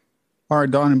particular. All right,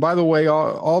 Don. And by the way,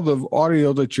 all the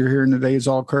audio that you're hearing today is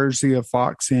all courtesy of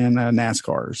Fox and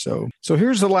NASCAR. So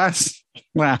here's the last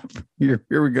lap. Here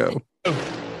we go.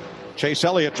 Chase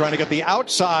Elliott trying to get the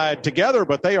outside together,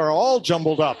 but they are all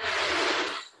jumbled up.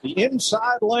 The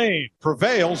inside lane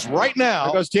prevails right now.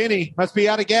 There goes Denny. Must be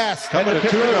out of gas. Coming to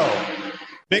 2-0.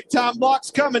 Big time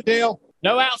blocks coming, Dale.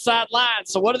 No outside line.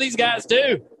 So what do these guys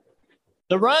do?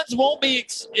 The runs won't be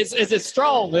as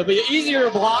strong. They'll be easier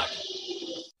to block.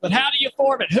 But how do you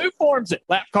form it? Who forms it?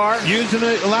 Lap car? Using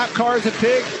a lap car as a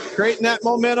pig, creating that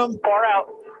momentum. Far out.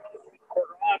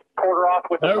 Quarter off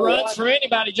with no runs for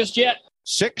anybody just yet.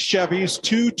 6 Chevys,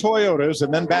 2 Toyotas,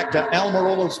 and then back to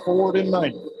Almirola's Ford in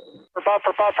 9th.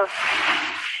 Buffer.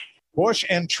 Busch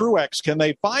and Truex, can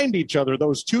they find each other,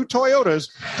 those 2 Toyotas,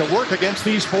 to work against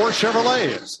these 4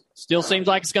 Chevrolets? Still seems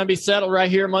like it's going to be settled right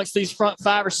here amongst these front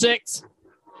 5 or 6.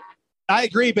 I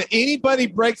agree, but anybody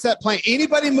breaks that plane,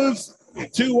 anybody moves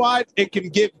too wide, it can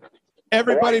give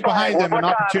everybody behind them an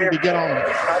opportunity to get on them.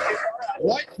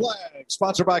 White flag,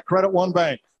 sponsored by Credit One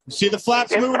Bank. You see the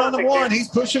flaps moving on the 1. He's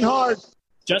pushing hard.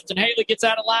 Justin Haley gets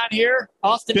out of line here.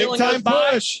 Austin Big Dillon time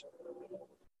goes push.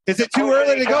 Is it too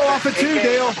early to go off at 2,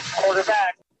 Dale?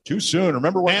 Quarterback. Too soon.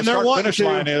 Remember what and the start-finish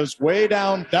line is. Way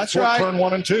down. That's right. Turn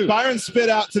 1 and 2. Byron spit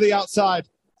out to the outside.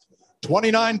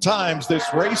 29 times this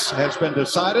race has been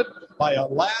decided by a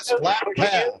last lap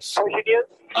pass.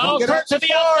 Oh, Kurt to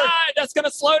the outside. That's going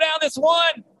to slow down this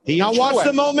 1. Now watch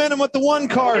the momentum with the 1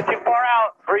 car. Too far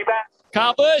out. 3 back.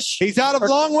 Kyle Busch. He's out of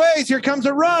long ways. Here comes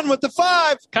a run with the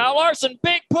 5. Kyle Larson,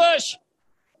 big push.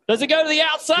 Does he go to the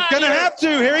outside? He's going to have to.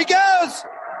 Here he goes.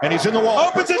 And he's in the wall.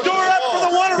 Opens the door up for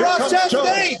the one of Ross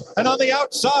Chastain. And on the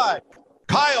outside,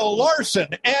 Kyle Larson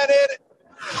added.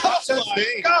 Oh,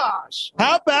 my gosh.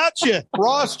 How about you?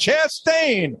 Ross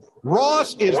Chastain.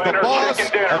 Ross is the boss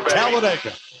of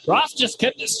Talladega. Ross just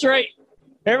kept it straight.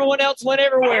 Everyone else went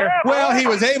everywhere. Well, he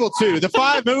was able to. The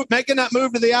 5 move, making that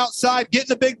move to the outside, getting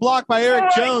the big block by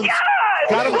Eric Jones.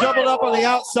 Got him doubled up on the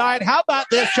outside. How about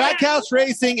this? Trackhouse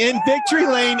Racing in victory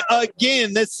lane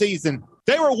again this season.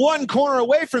 They were 1 corner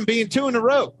away from being 2 in a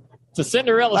row. It's a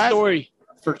Cinderella story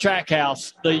for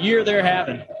Trackhouse, the year they're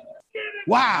having.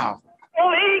 Wow.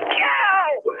 Holy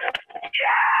cow!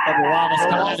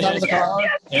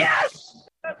 Yes!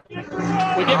 We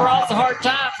give Ross a hard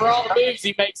time for all the moves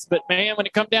he makes, but, man, when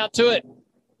it comes down to it,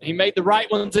 he made the right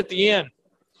ones at the end.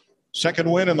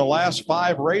 Second win in the last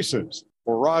 5 races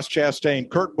for Ross Chastain.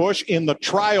 Kurt Busch in the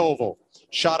tri-oval,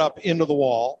 shot up into the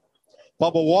wall.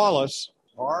 Bubba Wallace,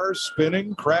 cars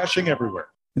spinning, crashing everywhere.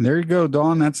 And there you go,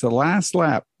 Dawn. That's the last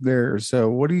lap there. So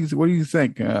what do you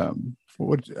think? And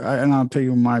I'll tell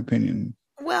you my opinion.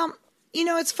 Well,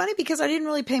 it's funny because I didn't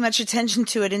really pay much attention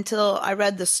to it until I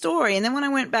read the story. And then when I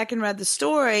went back and read the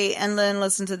story and then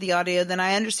listened to the audio, then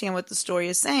I understand what the story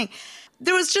is saying.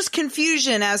 There was just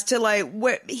confusion as to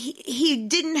where he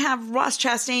didn't have Ross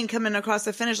Chastain coming across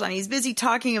the finish line. He's busy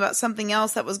talking about something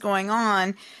else that was going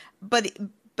on, but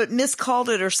miscalled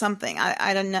it or something.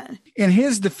 I don't know. In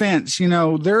his defense,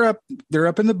 they're up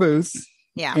in the booth.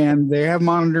 Yeah. And they have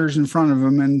monitors in front of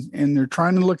them and they're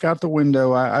trying to look out the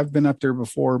window. I've been up there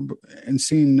before and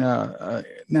seen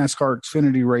NASCAR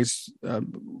Xfinity race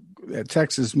at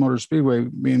Texas Motor Speedway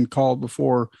being called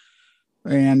before.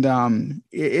 And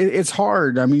it's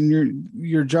hard. I mean,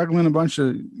 you're juggling a bunch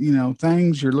of,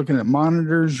 things. You're looking at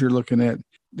monitors.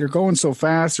 They're going so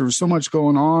fast. There was so much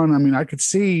going on. I mean, I could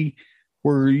see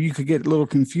where you could get a little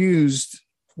confused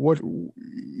with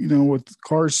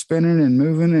cars spinning and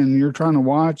moving and you're trying to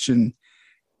watch and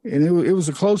it was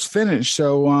a close finish.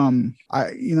 So,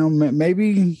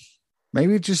 maybe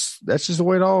that's just the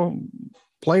way it all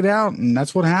played out. And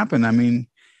that's what happened. I mean,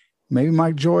 maybe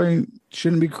Mike Joy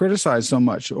shouldn't be criticized so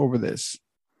much over this.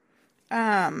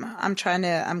 I'm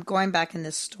going back in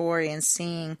this story and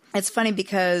seeing, it's funny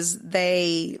because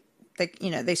they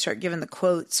start giving the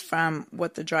quotes from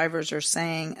what the drivers are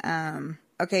saying.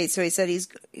 Okay, so he said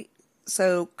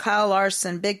so Kyle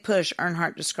Larson, big push,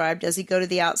 Earnhardt described. Does he go to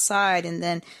the outside? And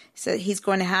then he said he's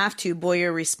going to have to.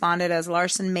 Boyer responded as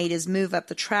Larson made his move up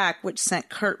the track, which sent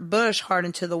Kurt Busch hard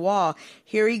into the wall.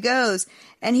 Here he goes.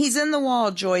 And he's in the wall,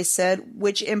 Joy said,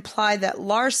 which implied that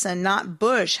Larson, not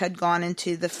Busch, had gone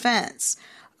into the fence.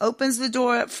 Opens the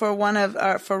door up for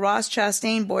for Ross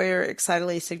Chastain, Boyer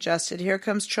excitedly suggested. Here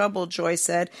comes trouble, Joy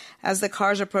said, as the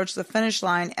cars approached the finish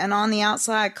line. And on the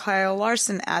outside, Kyle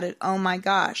Larson added, oh my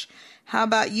gosh. How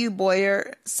about you,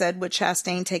 Boyer said, with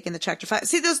Chastain taking the check to 5.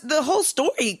 See, the whole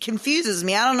story confuses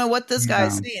me. I don't know what this guy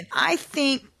is saying. I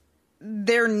think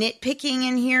they're nitpicking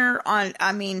in here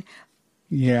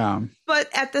yeah. But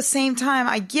at the same time,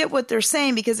 I get what they're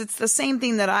saying because it's the same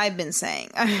thing that I've been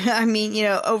saying. I mean,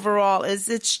 overall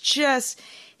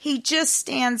he just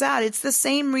stands out. It's the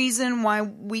same reason why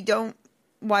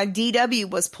DW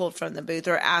was pulled from the booth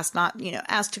or asked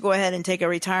to go ahead and take a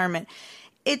retirement.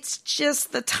 It's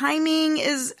just the timing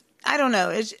is, I don't know.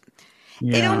 It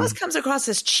almost comes across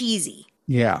as cheesy.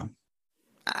 Yeah.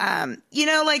 I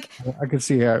can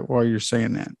see why you're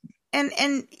saying that. And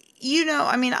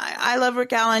I love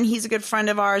Rick Allen. He's a good friend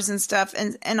of ours and stuff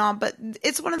and all, but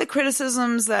it's one of the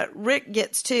criticisms that Rick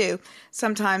gets too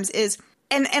sometimes is,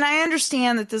 and I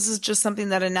understand that this is just something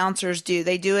that announcers do.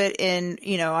 They do it in,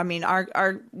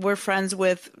 we're friends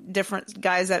with different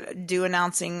guys that do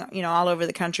announcing, all over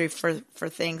the country for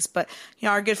things. But,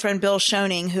 our good friend Bill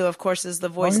Schoening, who of course is the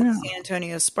voice of the San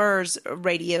Antonio Spurs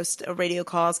radio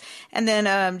calls. And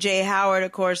then Jay Howard,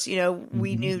 of course,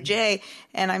 we knew Jay.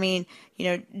 And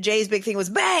Jay's big thing was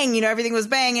bang, everything was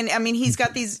bang. And he's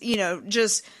got these,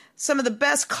 just some of the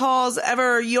best calls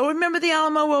ever. You'll remember the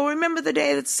Alamo. Well, remember the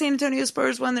day that the San Antonio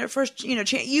Spurs won their first,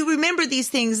 you remember these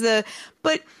things.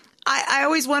 But I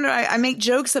always wonder, I make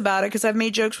jokes about it because I've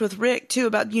made jokes with Rick too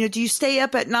about, do you stay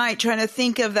up at night trying to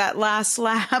think of that last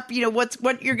lap,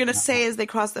 what you're going to say as they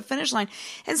cross the finish line.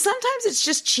 And sometimes it's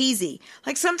just cheesy.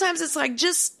 Like sometimes it's like,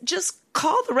 just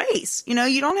call the race. You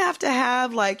don't have to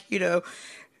have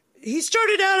he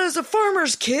started out as a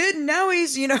farmer's kid and now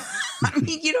he's, you know what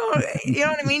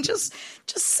I mean? Just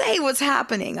say what's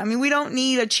happening. We don't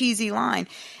need a cheesy line.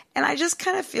 And I just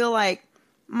kind of feel like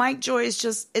Mike Joy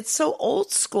is it's so old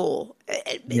school.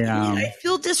 I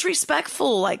feel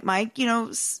disrespectful, like Mike,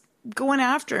 going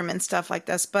after him and stuff like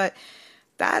this. But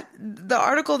the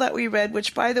article that we read,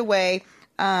 which by the way,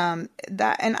 I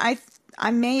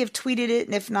may have tweeted it,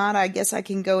 and if not, I guess I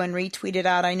can go and retweet it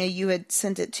out. I know you had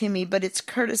sent it to me, but it's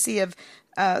courtesy of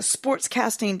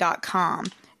sportscasting.com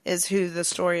is who the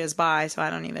story is by, so I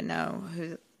don't even know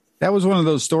who. That was one of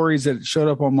those stories that showed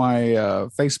up on my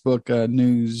Facebook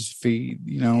news feed,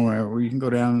 where you can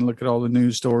go down and look at all the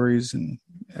news stories, and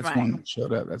that's right. One that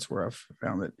showed up. That's where I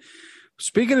found it.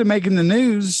 Speaking of making the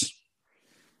news,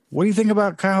 what do you think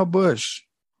about Kyle Busch?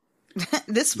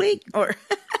 This week? Or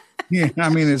yeah, I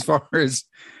mean, as far as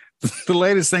the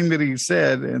latest thing that he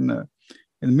said in the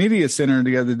media center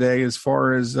the other day, as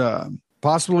far as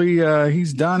possibly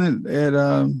he's done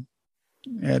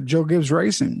at Joe Gibbs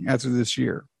Racing after this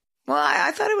year. Well,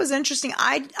 I thought it was interesting.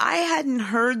 I hadn't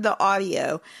heard the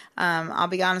audio. I'll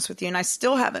be honest with you, and I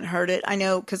still haven't heard it. I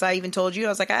know because I even told you, I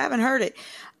was like, I haven't heard it.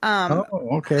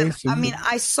 Okay. So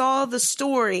I saw the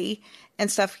story and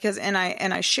stuff and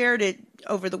I shared it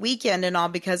over the weekend and all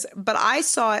but I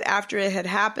saw it after it had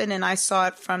happened, and I saw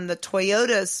it from the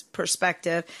Toyota's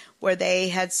perspective, where they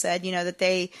had said, that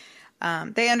they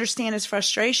understand his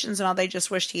frustrations and all. They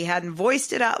just wished he hadn't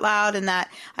voiced it out loud, and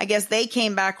that I guess they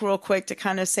came back real quick to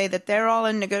kind of say that they're all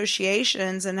in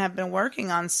negotiations and have been working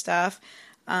on stuff.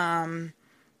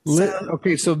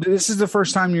 Okay, so this is the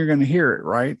first time you're going to hear it,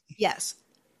 right? Yes.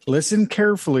 Listen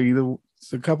carefully. The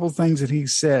couple things that he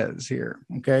says here.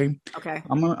 Okay. Okay.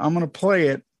 I'm gonna play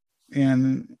it,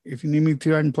 and if you need me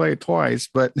to, I can play it twice.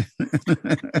 But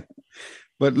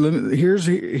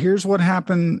here's what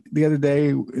happened the other day.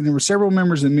 And there were several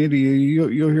members of the media.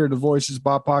 You'll hear the voices.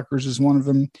 Bob Pockers is one of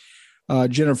them.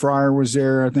 Jenna Fryer was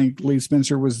there. I think Lee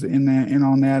Spencer was in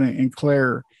on that, and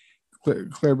Claire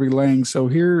B. Lang. So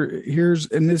here's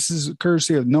and this is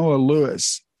courtesy of Noah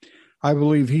Lewis. I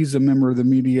believe he's a member of the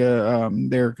media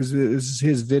there, because this is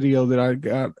his video that I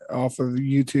got off of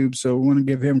YouTube. So I want to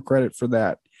give him credit for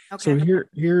that. Okay.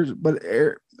 So but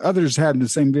others had the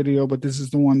same video, but this is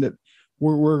the one that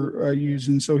we're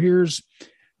using. So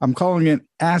I'm calling it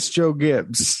Ask Joe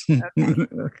Gibbs.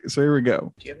 Okay. So here we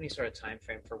go. Do you have any sort of time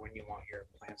frame for when you want your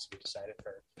plans to be decided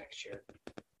for next year?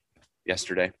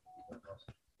 Yesterday.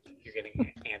 You're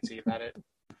getting antsy about it?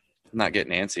 I'm not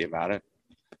getting antsy about it.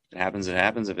 If it happens, it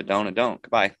happens. If it don't, it don't.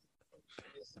 Goodbye.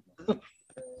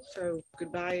 So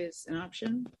goodbye is an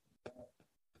option?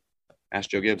 Ask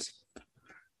Joe Gibbs.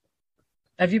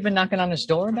 Have you been knocking on his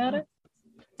door about it?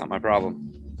 Not my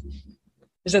problem.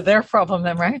 Is it their problem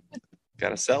then, right? Got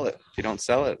to sell it. If you don't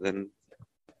sell it, then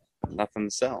nothing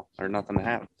to sell or nothing to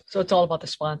have. So it's all about the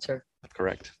sponsor.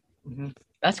 Correct. Mm-hmm.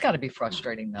 That's got to be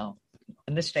frustrating, though,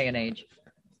 in this day and age.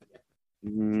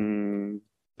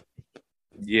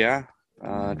 Yeah.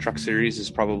 Truck Series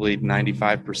is probably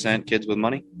 95% kids with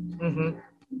money. Mm-hmm. Do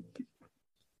you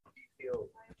feel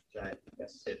that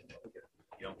if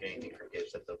you don't get anything from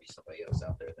Gibbs, that there'll be somebody else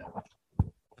out there that?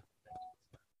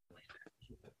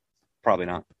 Probably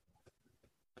not.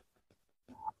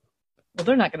 Well,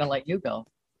 they're not going to let you go.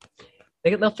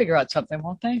 They'll figure out something,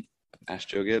 won't they? Ask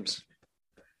Joe Gibbs.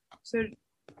 So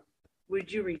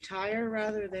would you retire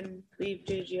rather than leave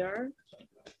JGR?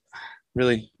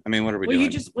 Really? I mean, what are we doing? You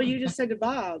just said to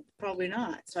Bob, probably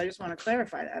not. So I just want to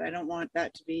clarify that. I don't want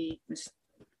that to be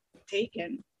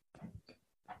mistaken.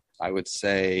 I would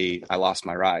say I lost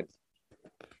my ride.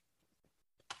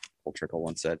 Old Trickle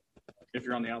once said. If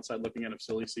you're on the outside looking at a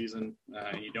silly season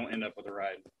and you don't end up with a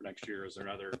ride for next year, is there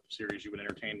another series you would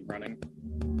entertain running?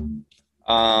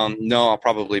 No, I'll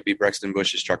probably be Brexton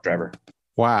Bush's truck driver.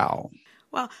 Wow.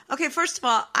 Well, okay, first of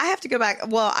all, I have to go back.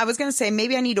 Well, I was going to say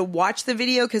maybe I need to watch the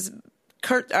video because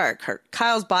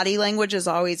Kyle's body language is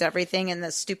always everything, and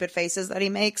the stupid faces that he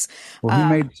makes. Well, he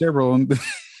made several.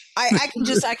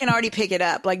 I can already pick it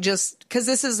up, like, just because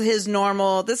this is his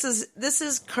normal. This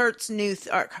is Kurt's new.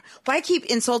 Why I keep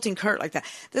insulting Kurt like that?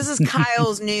 This is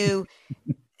Kyle's new.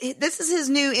 This is his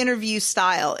new interview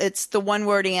style. It's the one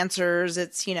word answers.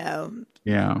 It's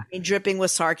yeah, I mean, dripping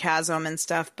with sarcasm and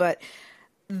stuff. But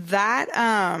that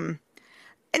and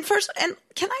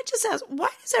can I just ask, why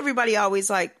is everybody always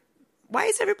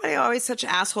such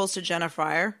assholes to Jenna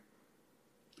Fryer?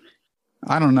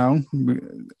 I don't know.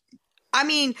 I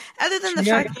mean, other than the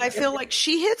fact that I feel like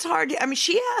she hits hard. I mean,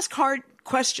 she asks hard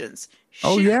questions.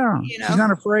 She's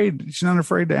not afraid. She's not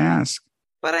afraid to ask.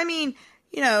 But I mean,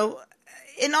 in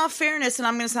all fairness, and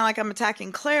I'm going to sound like I'm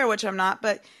attacking Claire, which I'm not,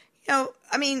 but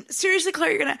I mean, seriously,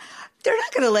 Claire, they're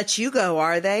not going to let you go,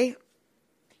 are they?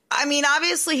 I mean,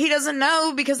 obviously he doesn't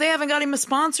know because they haven't got him a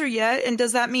sponsor yet. And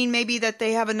does that mean maybe that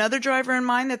they have another driver in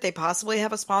mind that they possibly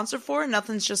have a sponsor for and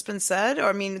nothing's just been said? Or,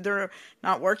 I mean, they're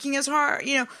not working as hard,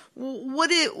 I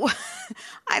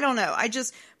don't know.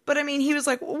 But I mean, he was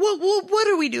like, what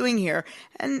are we doing here?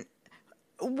 And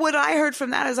what I heard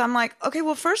from that is I'm like, okay,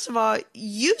 well, first of all,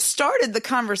 you started the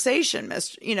conversation,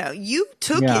 Mr. You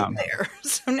took it there.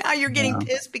 So now you're getting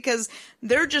pissed because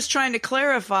they're just trying to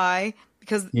clarify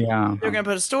because they're going to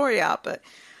put a story out. But,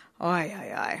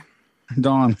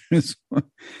 Dawn,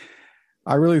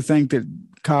 I really think that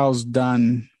Kyle's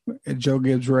done at Joe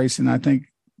Gibbs Racing. I think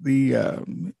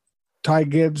the Ty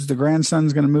Gibbs, the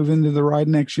grandson's going to move into the ride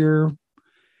next year.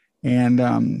 And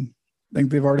I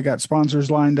think they've already got sponsors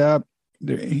lined up.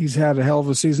 He's had a hell of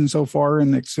a season so far in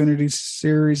the Xfinity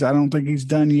Series. I don't think he's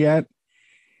done yet.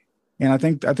 And I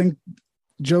think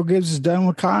Joe Gibbs is done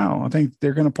with Kyle. I think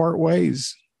they're going to part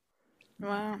ways.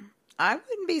 Well, I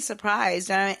wouldn't be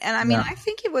surprised. I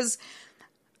think it was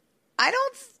 – I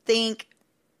don't think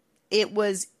it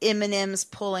was M&M's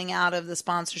pulling out of the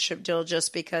sponsorship deal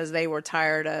just because they were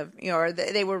tired of – or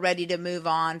they were ready to move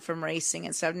on from racing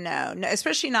and stuff. No,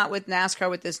 especially not with NASCAR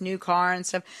with this new car and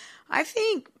stuff. I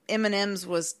think M&M's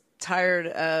was tired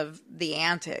of the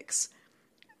antics.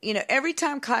 Every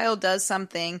time Kyle does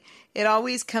something, it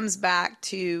always comes back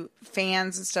to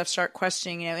fans and stuff start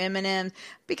questioning, M&M.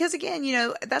 Because again,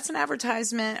 that's an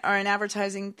advertisement or an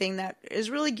advertising thing that is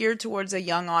really geared towards a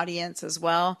young audience as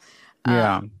well.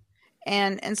 Yeah.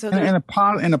 And so and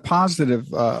a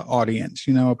positive audience,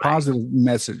 a positive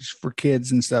message for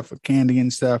kids and stuff with candy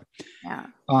and stuff. Yeah.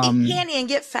 Eat candy and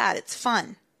get fat. It's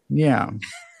fun. Yeah.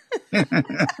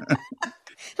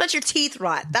 Let your teeth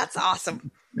rot. That's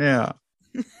awesome. Yeah.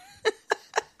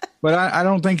 But I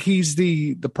don't think he's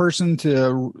the person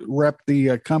to rep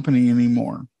the company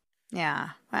anymore. Yeah.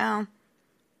 Well,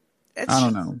 I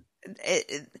don't know.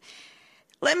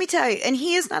 Let me tell you, and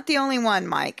he is not the only one,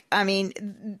 Mike. I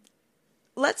mean,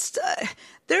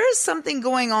 there is something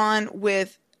going on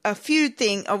with a few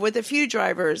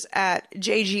drivers at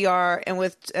JGR and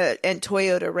and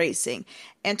Toyota Racing.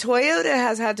 And Toyota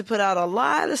has had to put out a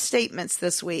lot of statements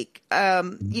this week.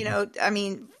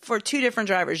 For two different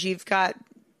drivers, you've got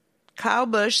Kyle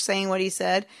Busch saying what he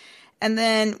said, and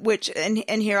then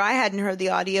and here I hadn't heard the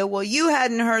audio. Well, you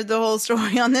hadn't heard the whole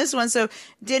story on this one. So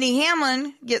Denny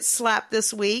Hamlin gets slapped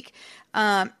this week.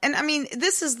 And I mean,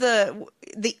 this is the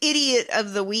idiot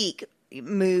of the week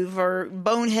move or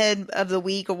bonehead of the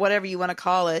week or whatever you want to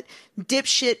call it.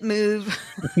 Dipshit move.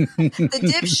 The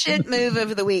dipshit move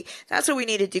of the week. That's what we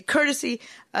need to do. Courtesy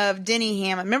of Denny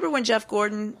Hamlin. Remember when Jeff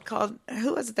Gordon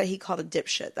who was it that he called a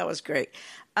dipshit? That was great.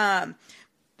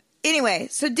 Anyway,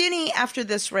 so Denny, after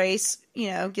this race,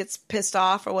 gets pissed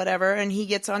off or whatever, and he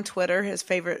gets on Twitter, his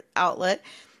favorite outlet,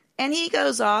 and he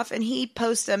goes off and he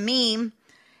posts a meme,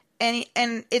 and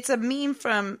it's a meme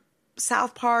from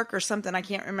South Park or something, I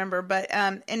can't remember, but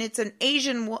and it's an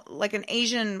Asian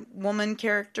woman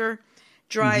character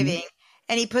driving,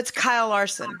 and he puts Kyle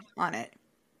Larson on it.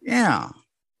 Yeah.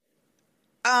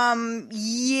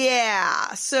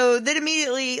 Yeah. So then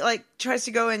immediately tries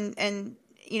to go and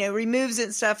removes it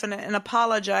and stuff and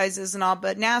apologizes and all,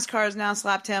 but NASCAR has now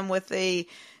slapped him with the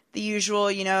usual,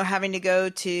 having to go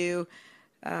to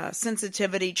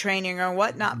sensitivity training or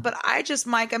whatnot. But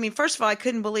Mike, I mean, first of all, I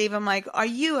couldn't believe him. Like, are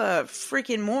you a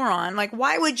freaking moron? Like,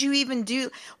 why would you even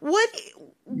where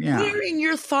in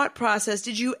your thought process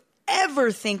did you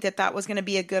ever think that was going to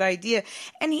be a good idea?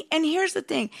 And here's the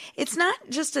thing. It's not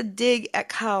just a dig at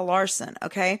Kyle Larson.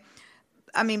 Okay.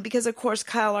 I mean, because of course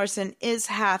Kyle Larson is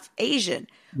half Asian.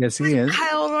 Yes, he is.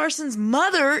 Kyle Larson's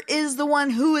mother is the one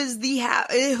who is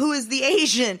the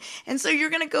Asian, and so you're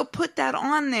going to go put that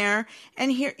on there. And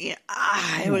here,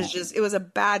 it was a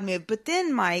bad move. But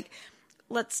then, Mike,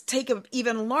 let's take an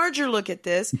even larger look at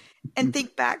this and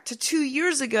think back to 2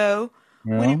 years ago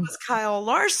when it was Kyle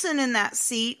Larson in that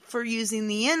seat for using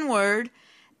the N-word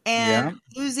and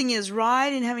losing his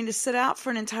ride and having to sit out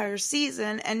for an entire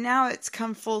season. And now it's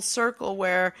come full circle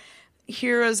where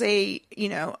here is a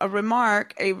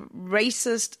remark, a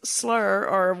racist slur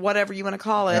or whatever you want to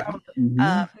call it,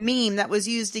 meme that was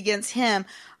used against him.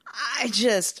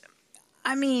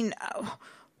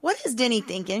 What is Denny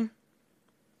thinking?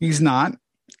 He's not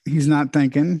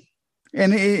thinking.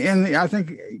 And I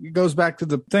think it goes back to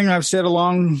the thing I've said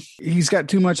along. He's got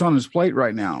too much on his plate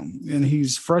right now, and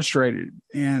he's frustrated.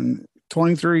 And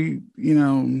 23,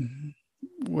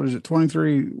 what is it?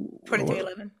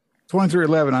 2311.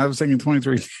 2311. I was thinking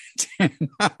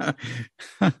 2310.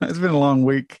 It's been a long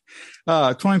week.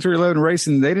 2311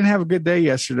 Racing. They didn't have a good day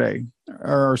yesterday,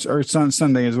 or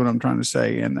Sunday is what I'm trying to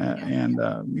say, and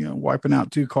wiping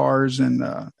out two cars,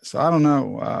 and so I don't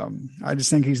know. I just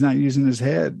think he's not using his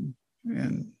head.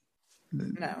 And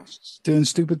No. doing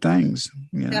stupid things.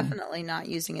 You know? Definitely not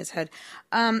using his head.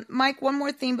 Mike, one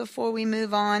more thing before we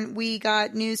move on. We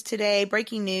got news today,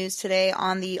 breaking news today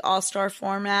on the All-Star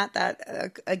format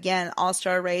that, again,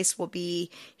 All-Star race will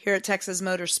be here at Texas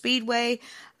Motor Speedway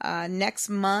next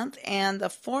month. And the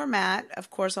format, of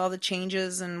course, all the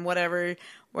changes and whatever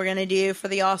we're going to do for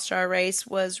the All-Star race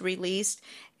was released.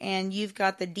 And you've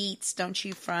got the deets, don't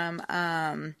you, from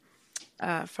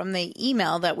the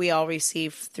email that we all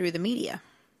received through the media.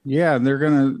 Yeah, they're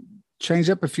going to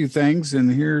change up a few things.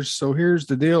 And here's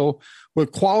the deal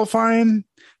with qualifying.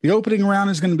 The opening round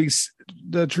is going to be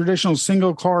the traditional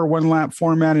single car, one lap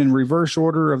format in reverse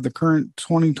order of the current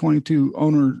 2022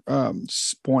 owner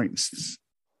points.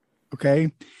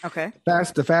 Okay.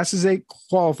 The fastest 8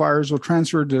 qualifiers will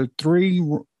transfer to a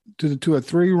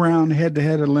 3-round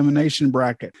head-to-head elimination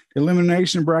bracket. The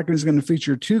elimination bracket is going to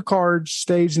feature 2 cars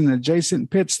staged in adjacent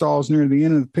pit stalls near the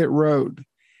end of the pit road.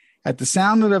 At the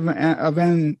sound of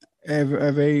an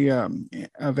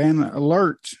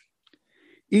alert,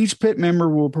 each pit member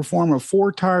will perform a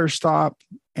 4-tire stop,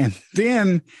 and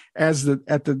then at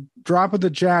the drop of the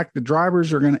jack, the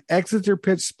drivers are going to exit their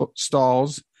pit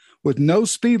stalls with no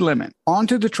speed limit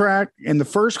onto the track, and the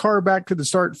first car back to the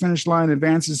start-finish line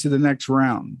advances to the next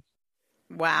round.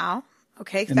 Wow.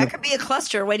 Okay, that could be a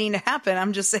cluster waiting to happen.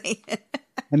 I'm just saying.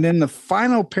 And then the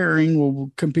final pairing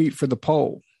will compete for the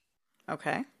pole.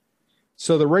 Okay.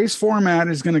 So the race format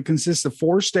is going to consist of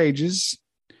 4 stages,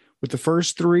 with the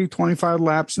first 3 25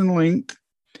 laps in length,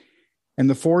 and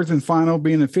the fourth and final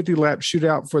being a 50-lap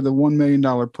shootout for the $1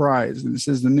 million prize. And it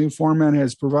says the new format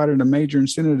has provided a major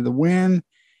incentive to win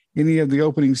any of the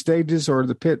opening stages or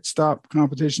the pit stop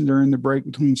competition during the break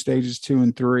between stages 2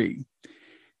 and 3.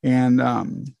 And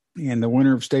the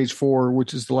winner of stage 4,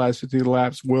 which is the last 50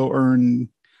 laps, will earn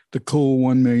the cool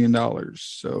 $1 million.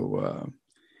 So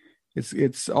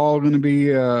it's all going to be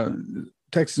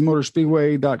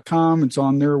TexasMotorspeedway.com. It's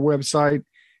on their website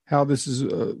how this is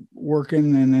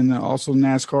working, and then also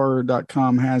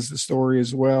NASCAR.com has the story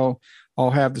as well.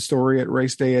 I'll have the story at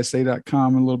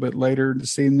RaceDaySA.com a little bit later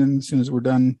this evening. As soon as we're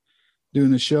done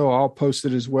doing the show, I'll post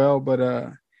it as well.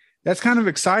 But that's kind of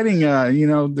exciting. They're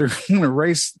going to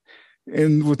race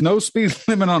with no speed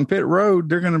limit on pit road.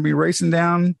 They're going to be racing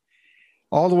down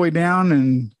all the way down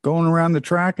and going around the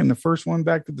track, and the first one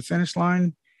back to the finish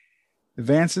line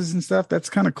advances and stuff. That's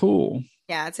kind of cool.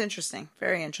 Yeah, it's interesting.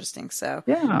 Very interesting. So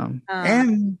yeah.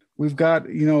 And we've got,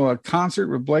 a concert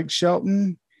with Blake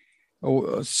Shelton. A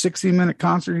 60-minute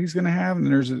concert he's going to have, and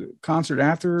there's a concert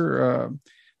after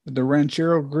the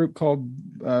Ranchero group called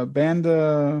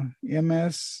Banda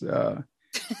MS going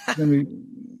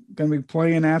to be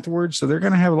playing afterwards. So they're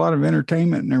going to have a lot of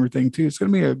entertainment and everything too. It's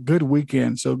going to be a good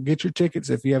weekend. So get your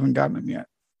tickets if you haven't gotten them yet.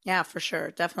 Yeah, for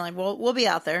sure, definitely. We'll be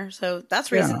out there, so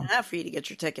that's reason enough for you to get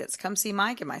your tickets. Come see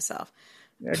Mike and myself.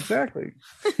 Exactly.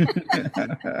 We're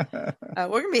going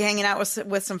to be hanging out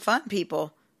with some fun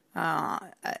people.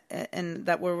 And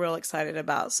that we're real excited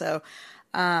about. So,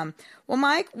 well,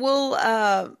 Mike,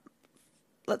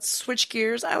 let's switch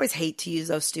gears. I always hate to use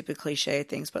those stupid cliche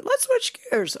things, but let's switch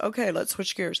gears. Okay, let's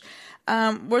switch gears.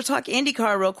 We're talking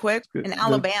IndyCar real quick in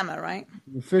Alabama, right?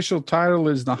 The official title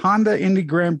is the Honda Indy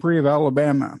Grand Prix of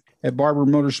Alabama at Barber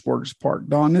Motorsports Park.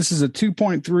 Don, this is a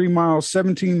 2.3 mile,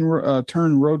 17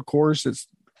 turn road course. It's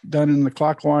done in the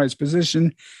clockwise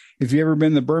position. If you've ever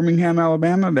been to Birmingham,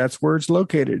 Alabama, that's where it's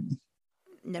located.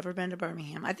 Never been to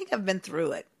Birmingham. I think I've been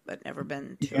through it, but never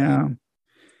been to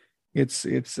it. It's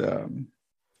a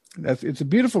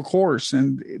beautiful course,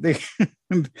 and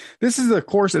this is a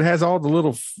course that has all the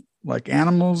little like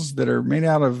animals that are made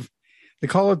out of. They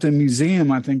call it the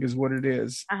museum, I think, is what it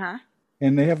is.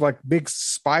 And they have like big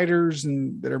spiders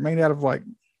and that are made out of like,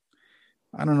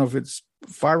 I don't know if it's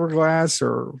fiberglass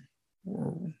or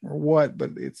what,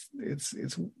 but it's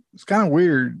kind of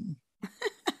weird.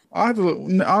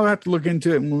 I'll have to look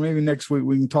into it, and maybe next week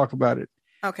we can talk about it.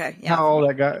 Okay, yeah. How all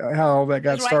that got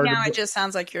started. Right now, it just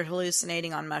sounds like you're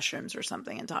hallucinating on mushrooms or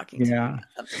something and talking. Yeah.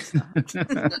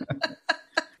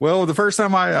 Well, the first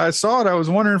time I saw it, I was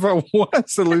wondering if I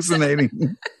was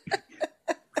hallucinating.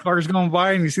 Cars going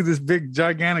by, and you see this big,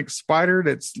 gigantic spider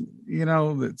that's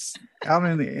out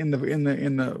in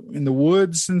the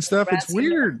woods and stuff. It's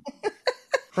weird.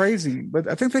 Crazy, but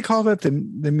I think they call that the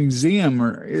museum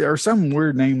or some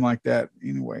weird name like that.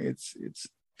 Anyway,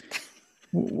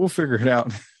 we'll figure it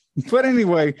out. But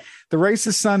anyway, the race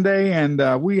is Sunday,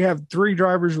 and we have 3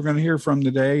 drivers we're going to hear from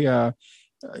today.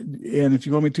 And if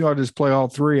you want me to, I'll just play all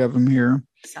 3 of them here.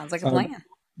 Sounds like a plan.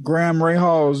 Graham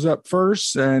Rahal is up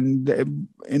first, and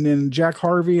then Jack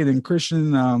Harvey, and then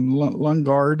Christian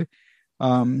Lundgaard.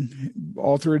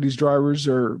 All 3 of these drivers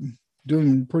are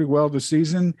doing pretty well this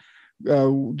season.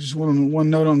 Just one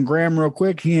note on Graham real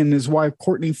quick. He and his wife,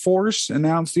 Courtney Force,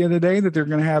 announced the other day that they're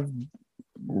going to have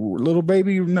little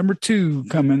baby number 2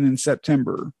 coming in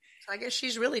September. So I guess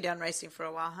she's really done racing for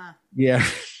a while, huh? Yeah,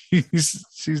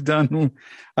 she's done.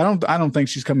 I don't think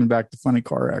she's coming back to Funny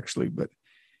Car actually, but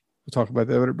we'll talk about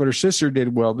that. But her sister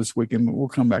did well this weekend, but we'll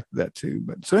come back to that too.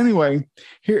 But so anyway,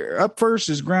 here up first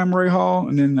is Graham Rahal,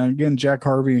 and then again Jack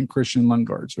Harvey and Christian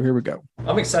Lundgaard. So here we go.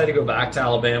 I'm excited to go back to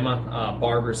Alabama.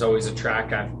 Barber's always a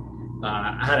track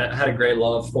I've had a great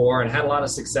love for and had a lot of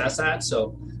success at.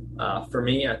 So for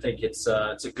me, I think it's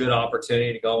a good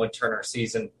opportunity to go and turn our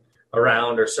season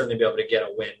around, or certainly be able to get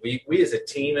a win. We as a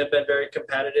team have been very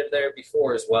competitive there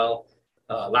before as well.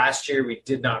 Last year, we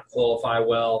did not qualify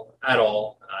well at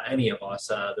all, any of us.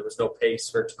 There was no pace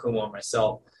for Takuma and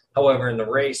myself. However, in the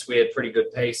race, we had pretty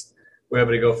good pace. We were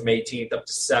able to go from 18th up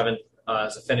to 7th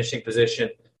as a finishing position,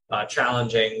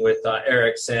 challenging with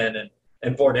Ericsson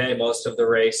and Bourdais most of the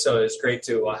race. So it was great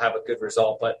to have a good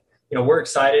result. But, we're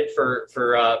excited for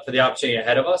the opportunity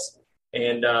ahead of us.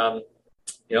 And,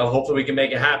 hopefully we can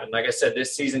make it happen. Like I said,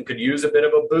 this season could use a bit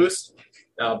of a boost.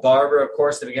 Barber, of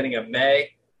course, the beginning of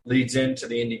May, leads into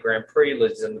the Indy Grand Prix,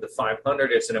 leads into the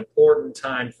 500. It's an important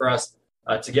time for us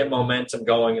to get momentum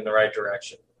going in the right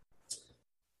direction.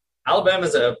 Alabama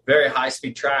is a very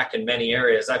high-speed track in many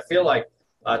areas. I feel like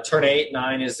turn 8,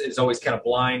 9 is always kind of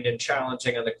blind and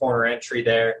challenging on the corner entry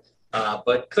there.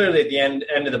 But clearly at the end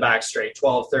of the back straight,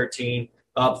 12, 13,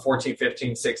 up 14,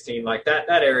 15, 16, like that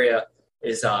area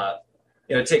is,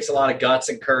 it takes a lot of guts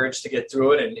and courage to get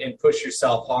through it and push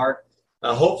yourself hard.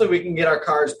 Hopefully we can get our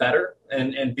cars better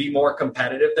and be more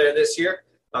competitive there this year.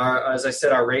 As I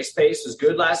said, our race pace was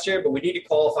good last year, but we need to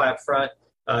qualify up front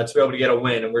to be able to get a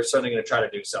win, and we're certainly going to try to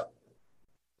do so.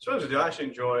 So I actually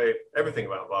enjoy everything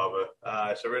about Barber.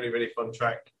 It's a really, really fun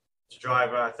track to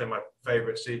drive. I think my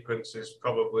favourite sequence is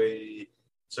probably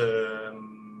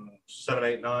turn 7,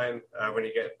 8, 9 when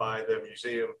you get by the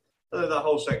museum. That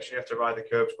whole section, you have to ride the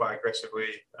curbs quite aggressively,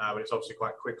 but it's obviously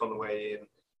quite quick on the way in.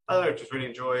 I don't know, just really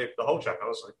enjoy the whole track,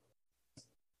 honestly.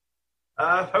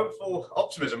 Hopeful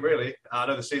optimism, really. I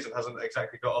know the season hasn't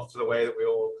exactly got off to the way that we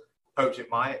all hoped it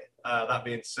might. That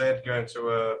being said, going to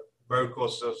a road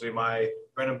course is obviously my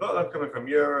bread and butter, coming from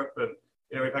Europe, and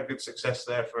we've had good success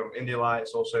there from Indy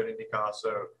Lights, also in IndyCar.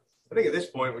 So I think at this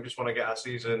point we just want to get our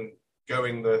season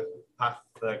going on the path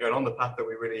that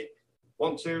we really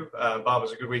want to.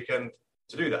 Barber's a good weekend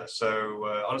to do that.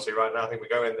 So honestly, right now I think we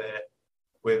go in there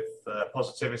with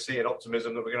positivity and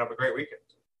optimism that we're going to have a great weekend.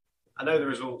 I know the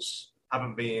results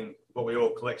haven't been what we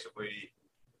all collectively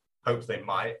hoped they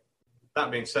might. That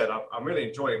being said, I'm really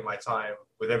enjoying my time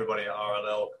with everybody at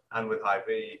RLL and with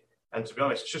Hy-Vee. And to be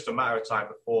honest, it's just a matter of time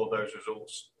before those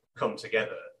results come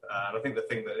together. And I think the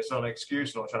thing that it's not an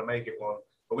excuse, not trying to make it one,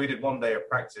 but we did one day of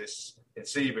practice in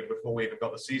Sebring before we even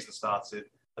got the season started.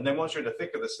 And then once you're in the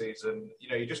thick of the season,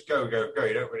 you just go. You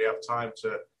don't really have time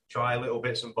to try little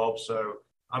bits and bobs. So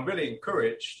I'm really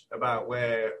encouraged about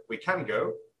where we can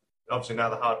go. Obviously, now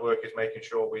the hard work is making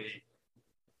sure we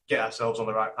get ourselves on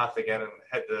the right path again and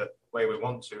head the way we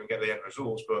want to and get the end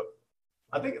results. But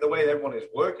I think the way everyone is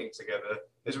working together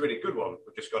is a really good one.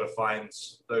 We've just got to find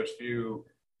those few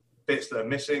bits that are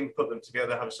missing, put them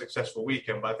together, have a successful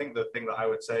weekend. But I think the thing that I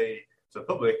would say to the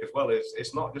public as well is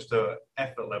it's not just an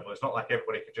effort level. It's not like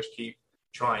everybody can just keep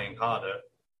trying harder.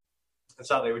 And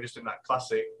sadly, we're just in that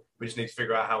classic. We just need to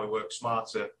figure out how we work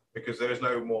smarter because there is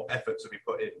no more effort to be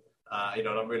put in. And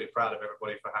I'm really proud of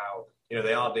everybody for how,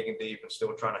 they are digging deep and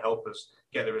still trying to help us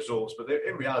get the results. But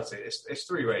in reality, it's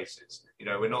 3 races.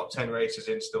 We're not 10 races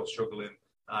in, still struggling.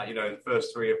 The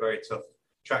first 3 are very tough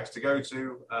tracks to go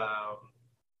to.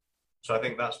 So I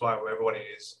think that's why everybody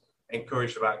is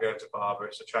encouraged about going to Barber.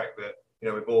 It's a track that,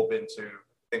 we've all been to.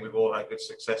 I think we've all had good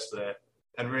success there.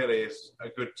 And really is a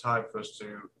good time for us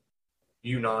to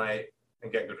unite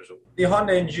and get good results. The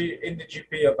Honda Indy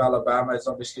GP of Alabama is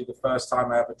obviously the first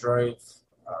time I ever drove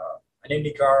an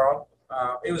IndyCar on.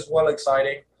 It was well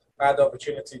exciting. I had the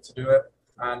opportunity to do it,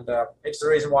 and it's the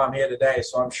reason why I'm here today.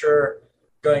 So I'm sure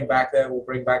going back there will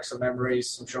bring back some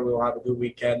memories. I'm sure we'll have a good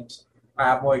weekend. I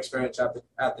have more experience at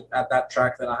that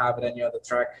track than I have at any other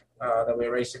track that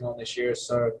we're racing on this year.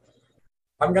 So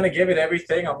I'm going to give it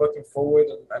everything. I'm looking forward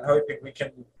and hoping we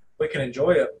can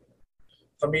enjoy it.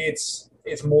 For me,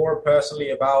 it's more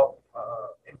personally about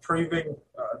improving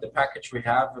the package we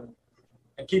have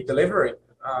and keep delivering.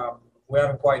 We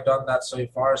haven't quite done that so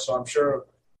far, so I'm sure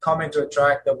coming to a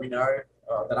track that we know,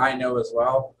 that I know as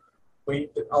well,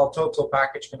 our total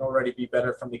package can already be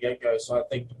better from the get-go. So I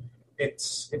think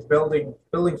it's building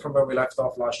from where we left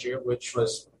off last year, which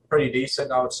was pretty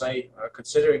decent, I would say,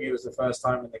 considering it was the first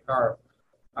time in the car.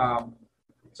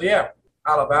 So yeah,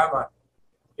 Alabama.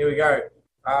 Here we go.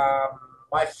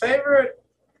 My favorite,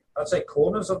 I'd say,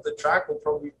 corners of the track will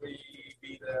probably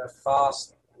be the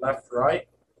fast left-right,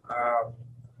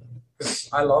 because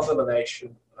I love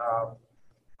elevation.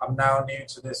 I'm now new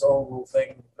to this oval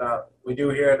thing that we do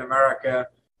here in America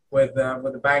with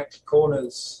the banked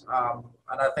corners,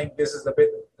 and I think this is a bit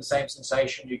the same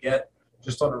sensation you get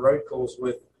just on a road course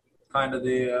with kind of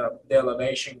the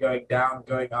elevation going down,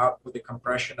 going up with the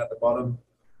compression at the bottom.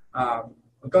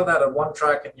 We've got that at one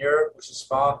track in Europe, which is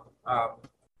Spa,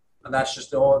 and that's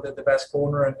just the best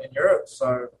corner in Europe.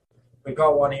 So we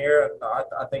got one here, and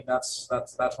I think that's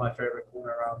my favorite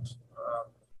corner around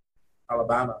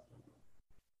Alabama.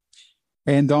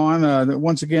 And Don,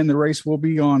 once again, the race will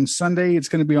be on Sunday. It's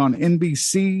going to be on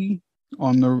NBC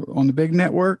on the big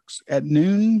networks at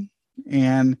noon.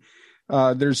 And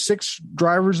there's 6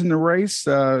 drivers in the race: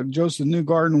 Joseph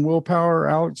Newgarden, Will Power,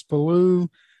 Alex Palou,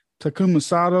 Takuma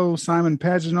Sato, Simon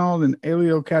Pagenaud, and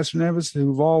Elio Castroneves,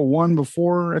 who've all won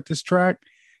before at this track.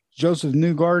 Joseph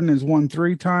Newgarden has won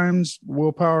 3 times,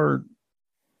 Will Power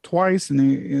twice,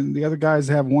 and the other guys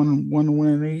have one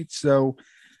win each. So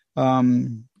a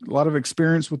lot of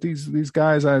experience with these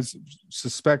guys. I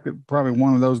suspect that probably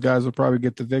one of those guys will probably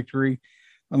get the victory,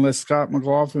 unless Scott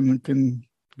McLaughlin can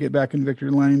get back in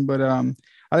victory lane. But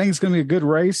I think it's going to be a good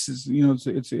race.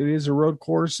 It is a road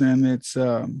course, and it's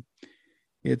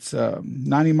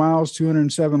 90 miles,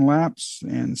 207 laps,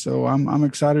 and so I'm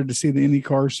excited to see the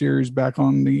IndyCar Series back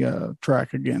on the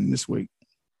track again this week.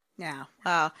 Yeah.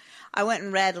 Wow. I went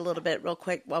and read a little bit real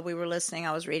quick while we were listening.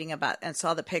 I was reading about and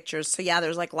saw the pictures. So yeah,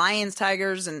 there's like lions,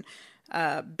 tigers, and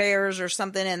bears or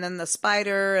something, and then the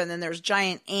spider, and then there's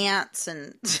giant ants,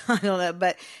 and I don't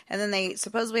know, and then they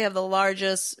supposedly have the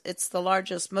largest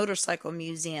motorcycle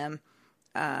museum,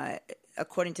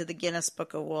 according to the Guinness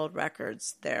Book of World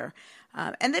Records there.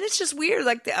 And then it's just weird.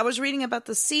 Like I was reading about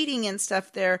the seating and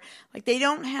stuff there. Like they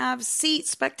don't have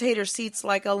spectator seats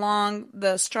like along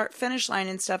the start finish line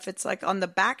and stuff. It's like on the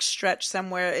back stretch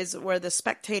somewhere is where the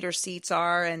spectator seats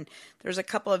are. And there's a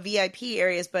couple of VIP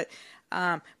areas, but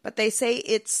they say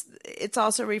it's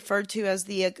also referred to as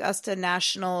the Augusta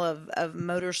National of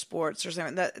Motorsports or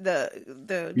something.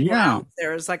 The ground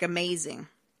there is like amazing.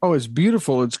 Oh, it's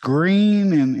beautiful. It's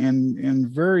green and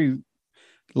very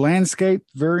landscape,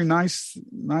 very nice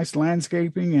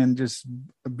landscaping, and just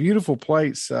a beautiful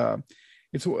place.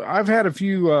 I've had a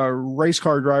few race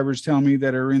car drivers tell me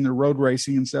that are in the road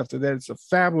racing and stuff that it's a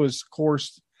fabulous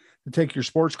course to take your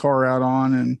sports car out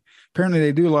on, and apparently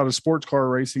they do a lot of sports car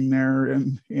racing there.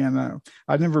 And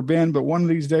I've never been, but one of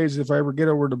these days, if I ever get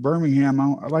over to Birmingham,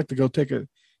 I'd like to go take a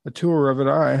tour of it.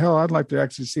 I'd like to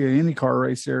actually see an IndyCar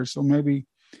race there. So maybe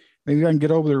I can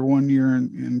get over there one year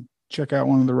and check out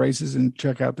one of the races and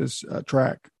check out this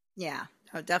track. Yeah,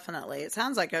 definitely. It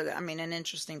sounds like an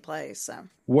interesting place. So.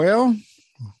 Well,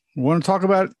 want to talk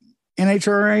about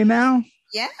NHRA now?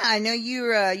 Yeah, I know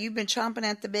you've been chomping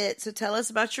at the bit. So tell us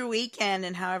about your weekend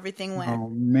and how everything went. Oh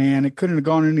man, it couldn't have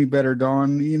gone any better,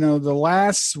 Dawn. The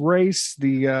last race,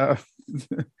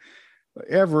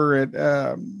 ever at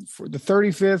for the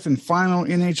 35th and final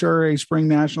NHRA Spring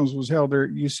Nationals was held there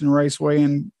at Houston Raceway,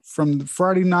 and from the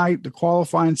Friday night, the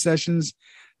qualifying sessions,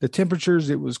 the temperatures,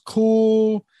 it was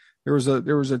cool. There was a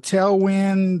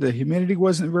tailwind. The humidity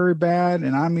wasn't very bad,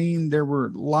 and I mean there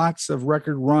were lots of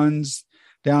record runs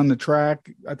down the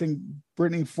track. I think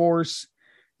Brittany Force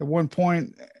at one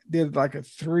point did like a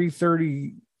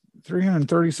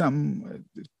 330 something,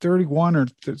 31 or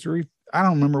 3. I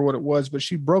don't remember what it was, but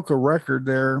she broke a record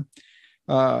there,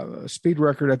 a speed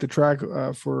record at the track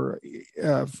for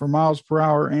miles per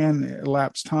hour and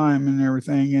elapsed time and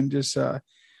everything, and just a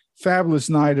fabulous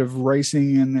night of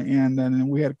racing. And then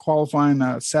we had qualifying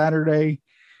Saturday.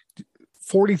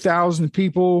 40,000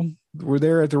 people were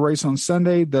there at the race on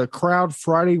Sunday. The crowd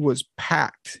Friday was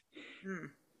packed.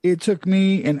 It took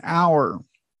me an hour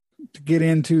to get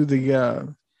into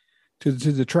the to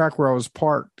the track where I was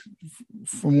parked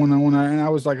from when I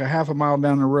was like a half a mile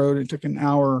down the road. It took an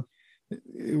hour.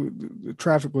 The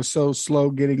traffic was so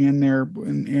slow getting in there,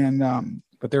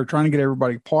 but they were trying to get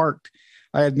everybody parked.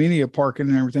 I had media parking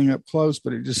and everything up close,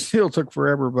 but it just still took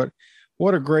forever. But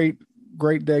what a great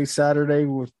day Saturday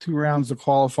with 2 rounds of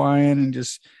qualifying and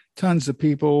just tons of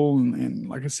people. And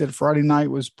like I said, Friday night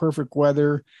was perfect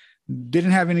weather.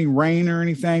 Didn't have any rain or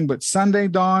anything, but Sunday,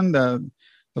 Dawn, the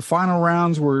final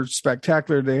rounds were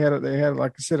spectacular. They had,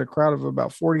 like I said, a crowd of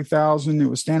about 40,000. It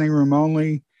was standing room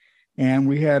only. And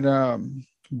we had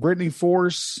Brittany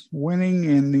Force winning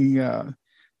in the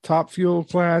top fuel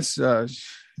class.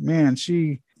 Man,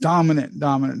 she dominant.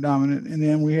 And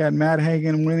then we had Matt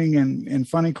Hagan winning in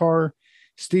funny car.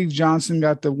 Steve Johnson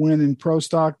got the win in pro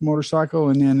stock motorcycle.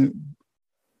 And then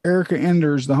Erica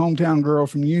Enders, the hometown girl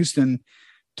from Houston,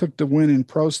 took the win in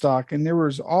pro stock. And there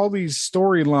was all these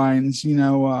storylines,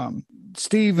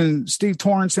 Steve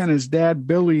Torrance and his dad,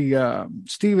 Billy,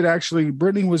 Steve had actually,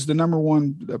 Brittany was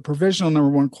the provisional number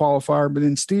one qualifier, but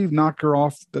then Steve knocked her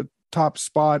off the top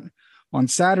spot on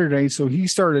Saturday. So he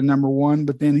started number one,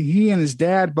 but then he and his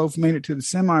dad both made it to the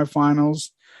semifinals.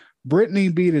 Brittany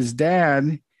beat his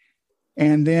dad.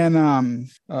 And then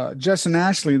Justin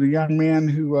Ashley, the young man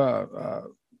who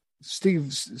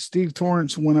Steve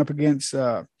Torrance went up against,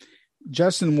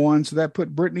 Justin won. So that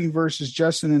put Brittany versus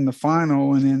Justin in the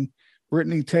final. And then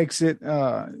Brittany takes it.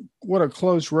 What a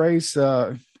close race.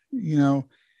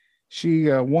 She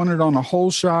won it on a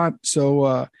hole shot.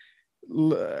 So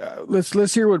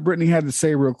let's hear what Brittany had to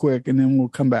say real quick, and then we'll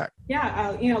come back.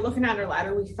 Yeah. Looking at our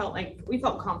ladder, we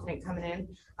felt confident coming in.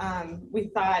 We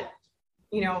thought,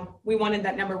 we wanted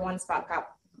that number one spot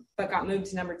but got moved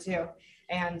to number two.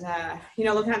 And,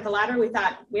 looking at the ladder, we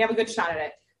thought we have a good shot at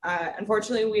it.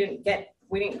 Unfortunately,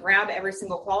 we didn't grab every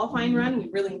single qualifying run. We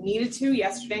really needed to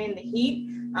yesterday in the heat.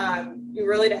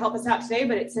 Really to help us out today,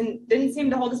 but it didn't seem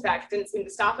to hold us back. It didn't seem to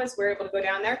stop us. We were able to go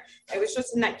down there. It was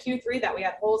just in that Q3 that we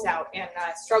had holes out and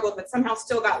struggled, but somehow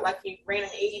still got lucky, ran an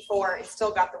 84 and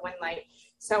still got the win light.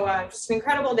 So just an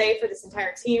incredible day for this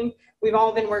entire team. We've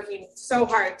all been working so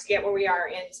hard to get where we are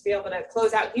and to be able to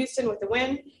close out Houston with the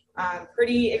win.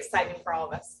 Pretty exciting for all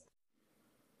of us.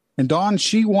 And Dawn,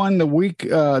 she won the week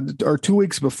or 2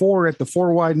 weeks before at the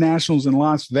Four Wide Nationals in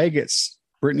Las Vegas.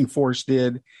 Brittany Force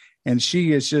did. And she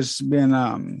has just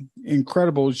been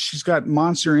incredible. She's got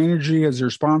Monster Energy as her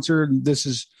sponsor. This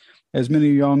is, as many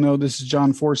of y'all know, this is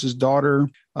John Force's daughter.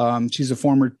 She's a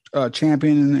former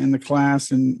champion in the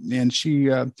class, and she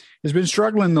has been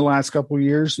struggling the last couple of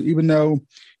years, even though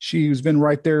she's been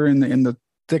right there in the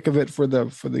thick of it for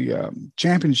the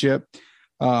championship.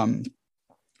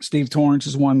 Steve Torrance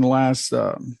has won the last.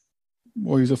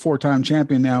 He's a 4-time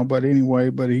champion now, but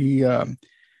he.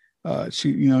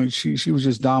 She was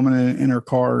just dominant in her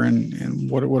car,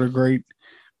 and what a great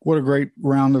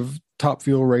round of top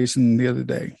fuel racing the other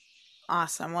day.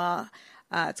 Awesome. Well,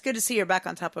 it's good to see her back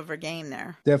on top of her game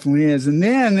there. Definitely is. And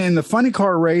then in the funny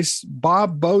car race,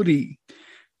 Bob Bodie,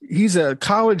 he's a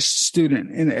college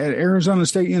student at Arizona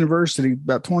State University,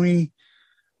 about 20,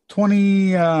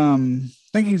 I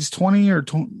think he's 20 or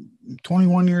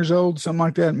 21 years old, something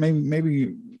like that.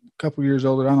 Maybe couple years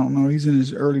older. I don't know. He's in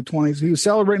his early 20s. He was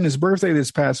celebrating his birthday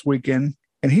this past weekend,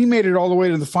 and he made it all the way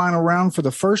to the final round for the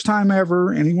first time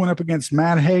ever, and he went up against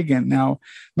Matt Hagan. Now,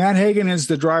 Matt Hagan is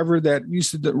the driver that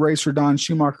used to race for Don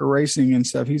Schumacher Racing and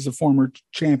stuff. He's a former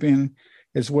champion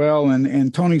as well,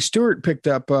 and Tony Stewart picked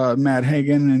up Matt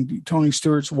Hagan, and Tony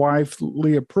Stewart's wife,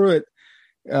 Leah Pruitt.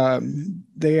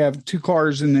 They have 2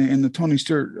 cars in the Tony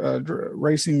Stewart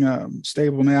racing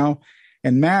stable now.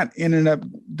 And Matt ended up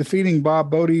defeating Bob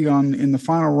Bodie in the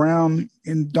final round.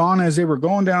 And Dawn, as they were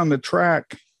going down the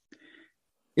track,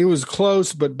 it was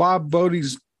close, but Bob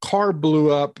Bodie's car blew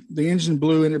up. The engine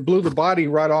blew, and it blew the body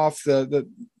right off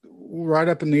right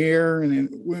up in the air.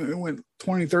 And it went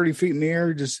 20, 30 feet in the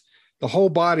air. Just the whole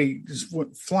body just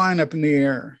went flying up in the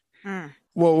air.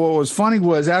 Well, what was funny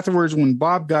was afterwards when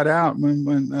Bob got out,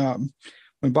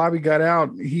 when Bobby got out,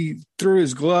 he threw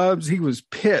his gloves. He was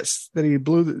pissed that he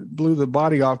blew the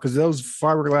body off, because those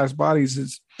fiberglass bodies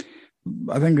is,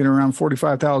 I think, at around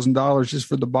 $45,000 just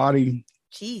for the body.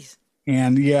 Jeez.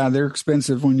 And yeah, they're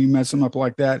expensive when you mess them up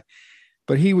like that.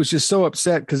 But he was just so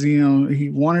upset because he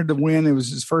wanted to win. It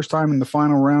was his first time in the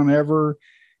final round ever.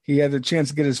 He had the chance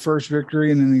to get his first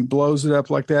victory, and then he blows it up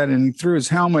like that. And he threw his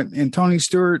helmet. And Tony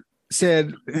Stewart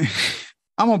said,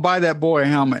 "I'm gonna buy that boy a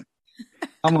helmet.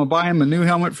 I'm going to buy him a new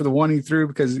helmet for the one he threw,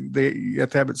 because you have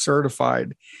to have it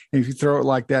certified. And if you throw it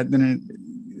like that, then it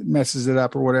messes it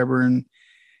up or whatever, and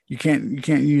you can't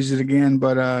use it again."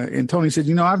 But and Tony said,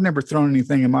 "I've never thrown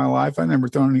anything in my life. I've never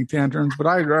thrown any tantrums." But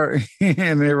and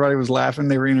everybody was laughing.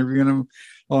 They were interviewing him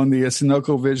on the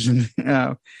Sunoco Vision.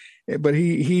 But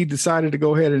he decided to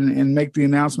go ahead and make the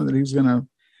announcement that he was going to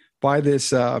buy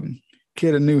this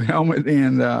kid a new helmet,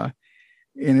 and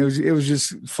it was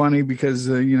just funny because,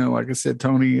 like I said,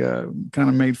 Tony kind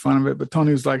of made fun of it, but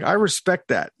Tony was like, "I respect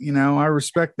that. I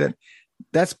respect that.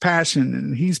 That's passion."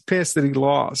 And he's pissed that he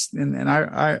lost. And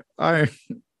I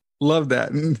love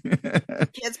that.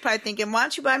 Kid's probably thinking, "Why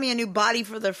don't you buy me a new body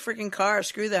for the freaking car?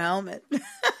 Screw the helmet."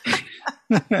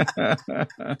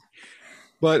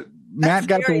 But Matt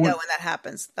got the win. When that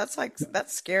happens,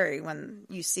 that's scary when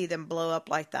you see them blow up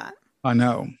like that. I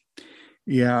know.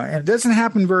 Yeah, and it doesn't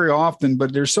happen very often,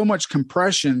 but there's so much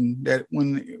compression that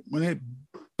when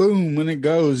it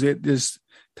goes, it just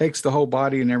takes the whole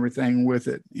body and everything with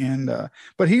it. And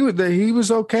but he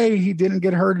was okay. He didn't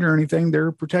get hurt or anything.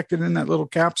 They're protected in that little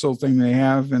capsule thing they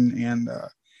have, and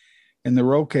in the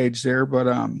roll cage there. But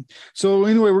so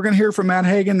anyway, we're going to hear from Matt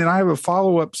Hagan, and I have a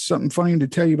follow-up, something funny to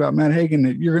tell you about Matt Hagan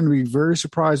that you're going to be very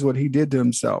surprised what he did to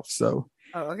himself. So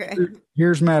okay,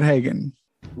 here's Matt Hagan.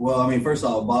 Well, I mean, first of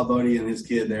all, Bob Bodie and his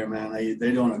kid there, man,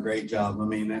 they're doing a great job. I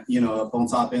mean, up on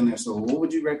top in there. So what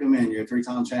would you recommend? You're a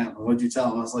 3-time champ. What would you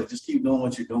tell him? I was like, just keep doing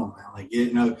what you're doing, man. Like,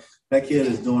 that kid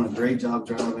is doing a great job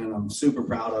driving. I'm super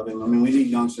proud of him. I mean, we need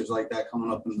youngsters like that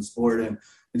coming up in the sport, and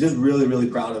I'm just really, really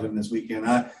proud of him this weekend.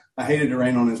 I hated to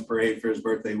rain on his parade for his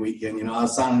birthday weekend. I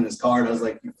was signing his card. I was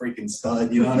like, you freaking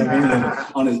stud, you know what I mean?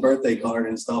 On his birthday card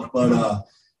and stuff. But, I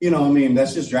mean,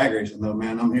 that's just drag racing, though,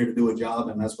 man. I'm here to do a job,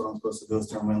 and that's what I'm supposed to do is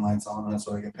turn wind lights on, and that's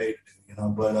what I get paid to do,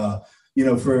 But,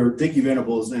 for Dickie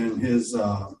Venables and his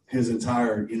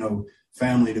entire,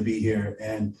 family to be here,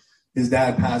 and his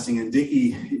dad passing, and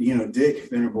Dickie, Dick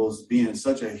Venables being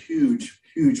such a huge,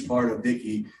 huge part of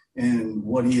Dickie and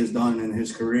what he has done in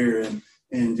his career,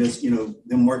 and just,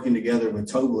 them working together with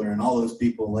Tobler and all those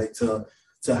people, like to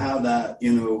have that,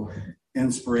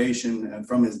 inspiration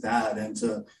from his dad, and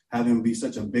to have him be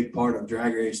such a big part of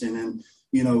drag racing. And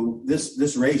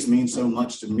this race means so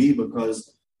much to me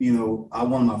because I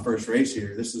won my first race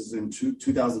here. This is in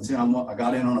 2010. I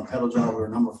got in on a pedal job or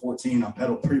number 14. I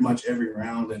pedaled pretty much every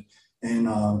round and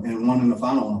won in the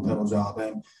final on a pedal job.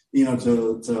 And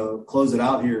to close it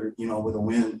out here with a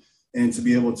win, and to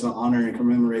be able to honor and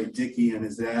commemorate Dickie and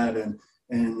his dad and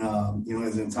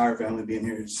his entire family being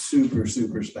here is super,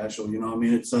 super special. I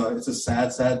mean, it's a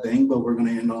sad thing, but we're going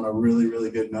to end on a really, really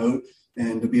good note.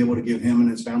 And to be able to give him and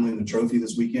his family the trophy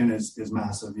this weekend is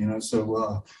massive,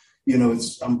 So,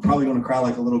 I'm probably going to cry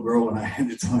like a little girl when I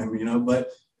hand it to him, but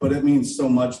it means so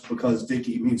much because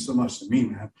Dickie means so much to me,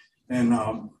 man.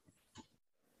 And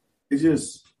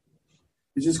it's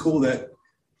just cool that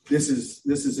this is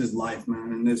his life,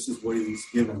 man, and this is what he's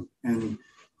given. And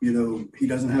he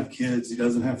doesn't have kids, he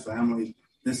doesn't have family.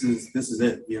 This is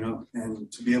it,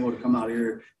 and to be able to come out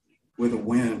here with a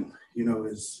win,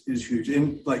 is huge.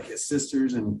 And like his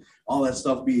sisters and all that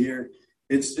stuff be here,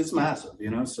 it's massive,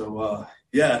 So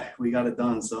we got it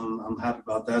done. So I'm happy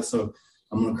about that. So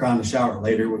I'm gonna cry in the shower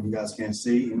later, what you guys can't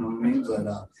see, you know what I mean? But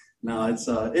no, it's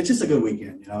just a good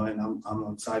weekend, and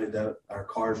I'm excited that our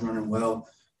car's running well.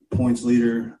 Points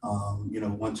leader,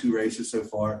 won 2 races so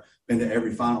far, been to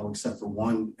every final except for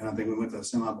one, and I think we went to the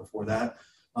semi before that.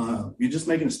 You're just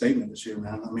making a statement this year,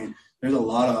 man. I mean, there's a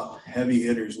lot of heavy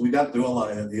hitters. We got through a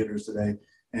lot of heavy hitters today,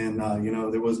 and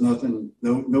there was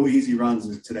no easy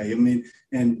runs today. I mean,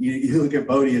 and you look at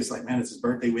Bodie, it's like, man, it's his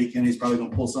birthday weekend. He's probably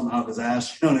gonna pull something out of his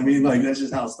ass. You know what I mean? Like, that's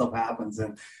just how stuff happens.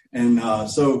 And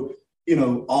so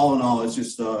all in all, it's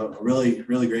just a really,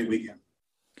 really great weekend.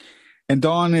 And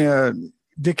Dawn,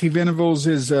 Dickie Venables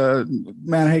is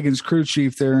Matt Hagan's crew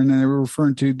chief there, and they were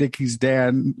referring to Dickie's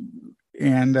dad,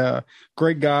 and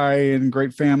great guy and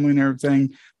great family and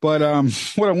everything. But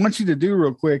what I want you to do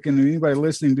real quick, and anybody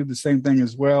listening, do the same thing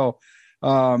as well.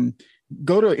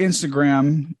 Go to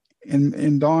Instagram,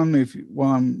 and Dawn,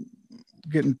 while I'm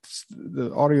getting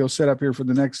the audio set up here for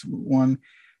the next one,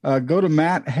 go to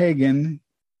Matt Hagan,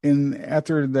 and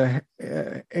after the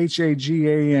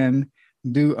HAGAN,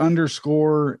 do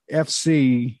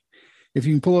 _FC. If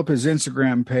you can pull up his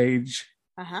Instagram page.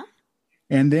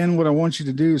 And then what I want you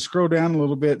to do is scroll down a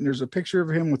little bit, and there's a picture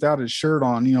of him without his shirt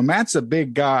on. Matt's a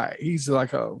big guy. He's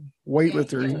like a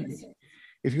weightlifter.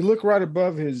 If you look right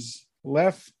above his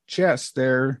left chest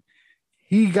there,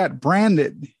 he got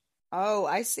branded. Oh,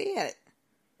 I see it.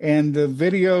 And the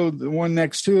video, the one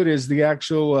next to it, is the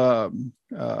actual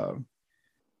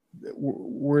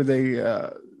where they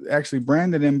actually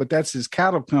branded him, but that's his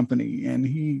cattle company. And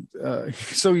he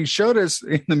showed us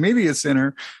in the media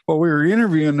center while we were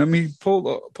interviewing him. He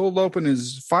pulled open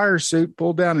his fire suit,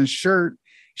 pulled down his shirt,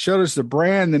 showed us the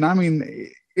brand. And I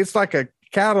mean, it's like a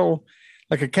cow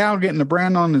getting the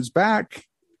brand on his back.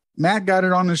 Matt got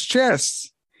it on his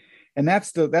chest. And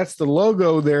that's the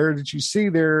logo there that you see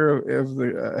there of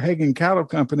the Hagan Cattle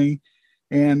Company.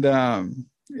 And I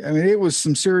mean, it was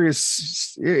some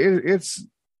serious.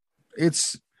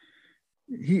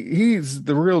 He's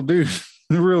the real dude,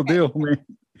 the real deal, man.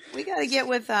 We got to get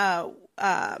with. Now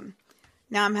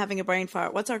I'm having a brain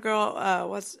fart. What's our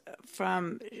girl?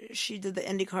 She did the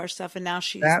IndyCar stuff, and now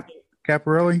she's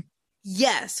Caparelli.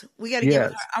 Yes, we got to get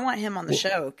with her. I want him on the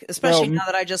show, especially now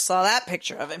that I just saw that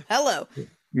picture of him. Hello.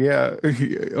 Yeah.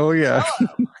 Oh yeah.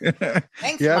 Hello.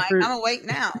 Thanks, Mike. I'm awake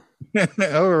now.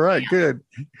 All right, good.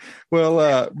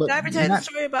 Well, but Did I ever tell you the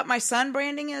story about my son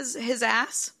branding his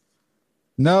ass?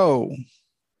 No,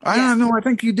 I don't know. I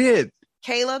think you did.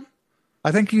 Caleb,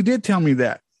 I think you did tell me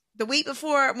that. the week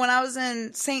before, when I was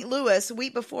in St. Louis, the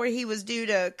week before he was due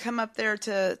to come up there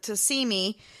to see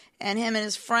me, and him and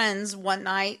his friends one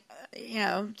night,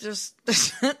 just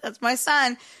that's my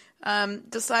son,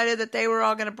 decided that they were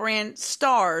all going to brand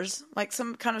stars, like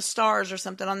some kind of stars or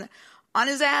something on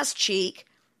his ass cheek,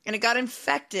 and it got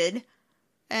infected.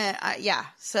 And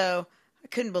so I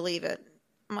couldn't believe it.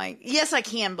 I'm like, yes, I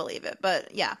can believe it,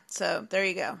 but yeah. So there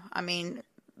you go. I mean,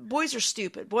 boys are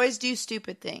stupid. Boys do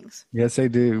stupid things. Yes, they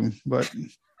do. But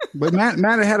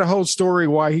Matt had a whole story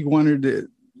why he wanted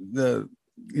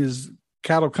his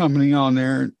cattle company on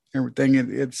there and everything.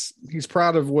 He's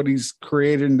proud of what he's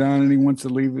created and done, and he wants to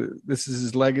leave it. This is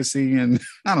his legacy, and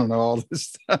I don't know all this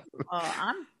stuff.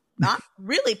 I'm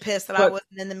really pissed that I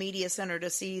wasn't in the media center to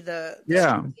see the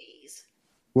yeah.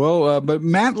 Well, but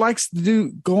Matt likes to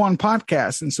go on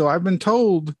podcasts, and so I've been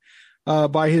told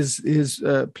by his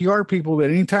PR people that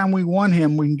anytime we want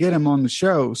him, we can get him on the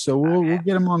show. So we'll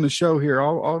get him on the show here.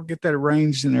 I'll get that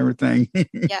arranged and everything.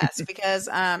 Yes, because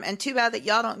and too bad that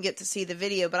y'all don't get to see the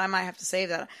video, but I might have to save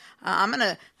that.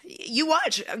 You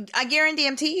watch. I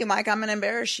guarantee you, Mike, I'm gonna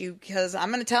embarrass you because I'm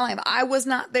gonna tell him I was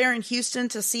not there in Houston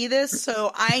to see this,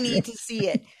 so I need to see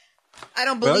it. I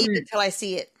don't believe it till I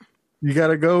see it. You got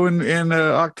to go in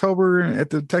October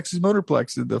at the Texas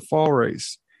Motorplex at the fall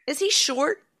race. Is he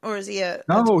short or is he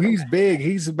No, he's big.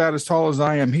 He's about as tall as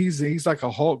I am. He's like a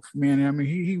Hulk, man. I mean,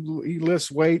 he lifts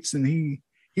weights and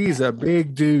he's a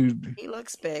big dude. He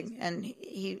looks big, and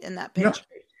he in that picture.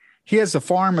 He has a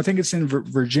farm. I think it's in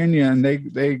Virginia, and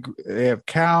they have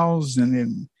cows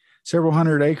and several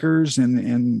hundred acres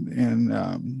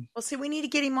and. Well, see, we need to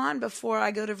get him on before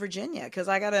I go to Virginia because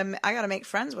I gotta make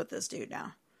friends with this dude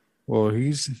now. Well,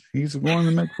 he's one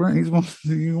to make friends.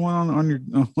 He's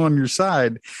one on your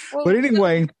side. Well, but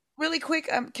anyway, really quick,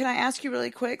 can I ask you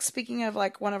really quick? Speaking of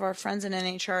like one of our friends in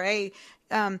NHRA,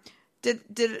 did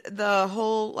the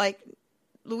whole like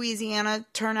Louisiana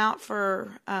turn out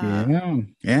for? Yeah,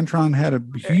 Antron had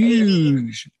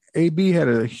AB had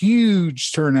a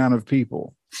huge turnout of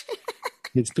people.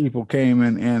 His people came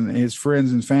and his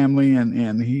friends and family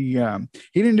and he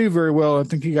didn't do very well. I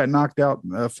think he got knocked out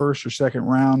first or second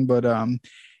round, but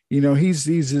he's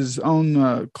his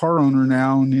own car owner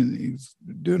now and he's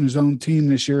doing his own team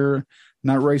this year,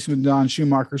 not racing with Don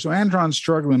Schumacher. So Antron's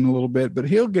struggling a little bit, but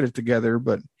he'll get it together.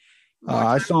 But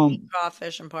I saw him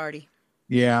crawfish and party.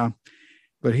 Yeah.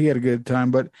 But he had a good time.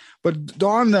 But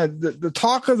Dawn, the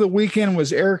talk of the weekend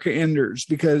was Erica Enders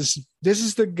because this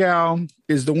is the gal,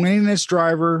 is the winningest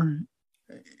driver,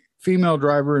 female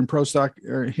driver in pro stock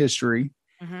history.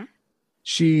 Mm-hmm.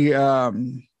 She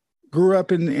grew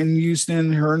up in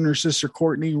Houston. Her and her sister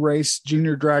Courtney raced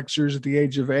junior dragsters at the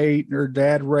age of 8. Her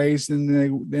dad raced, and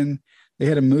then they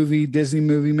had a Disney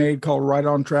movie made called Right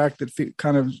on Track that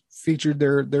kind of featured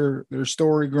their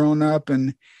story growing up.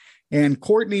 And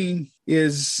Courtney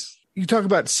is, you talk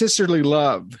about sisterly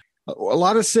love. A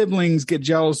lot of siblings get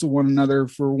jealous of one another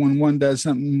for when one does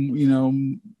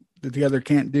something, that the other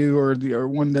can't do, or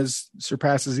one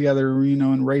surpasses the other,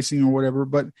 in racing or whatever,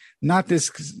 but not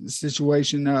this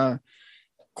situation.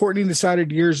 Courtney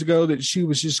decided years ago that she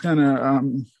was just going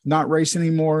to not race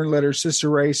anymore, let her sister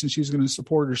race, and she's going to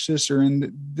support her sister.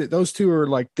 And those two are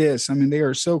like this. I mean, they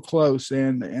are so close.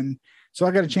 And so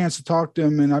I got a chance to talk to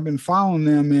them, and I've been following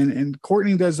them. And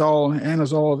Courtney handles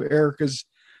all of Erica's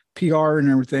PR and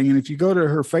everything. And if you go to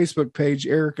her Facebook page,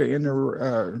 Erica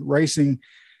Ender Racing,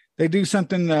 they do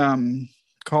something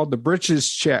called the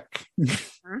britches check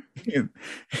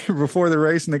before the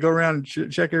race, and they go around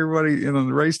and check everybody on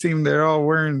the race team. They're all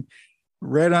wearing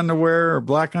red underwear or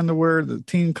black underwear, the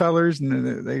team colors,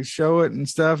 and they show it and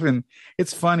stuff, and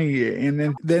it's funny.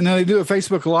 And then they do a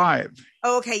Facebook Live.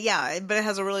 Oh, okay, yeah, but it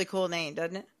has a really cool name,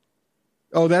 doesn't it?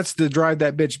 Oh, that's the Drive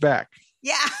That Bitch Back.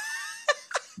 Yeah.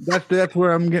 That's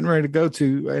where I'm getting ready to go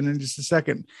to, and in just a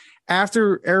second.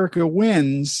 After Erica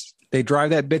wins, they drive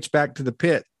that bitch back to the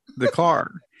pit, the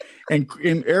car, and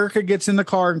Erica gets in the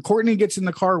car, and Courtney gets in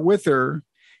the car with her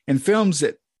and films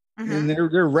it. Mm-hmm. And they're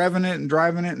revving it and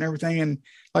driving it and everything. And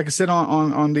like I said,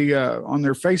 on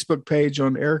their Facebook page,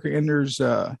 on Erica Enders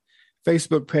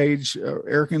Facebook page,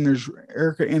 Erica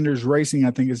Enders Racing,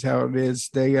 I think is how it is.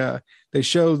 They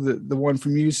show the one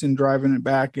from Houston driving it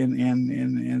back,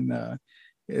 and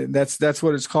that's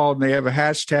what it's called. And they have a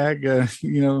hashtag,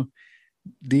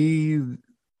 DTTB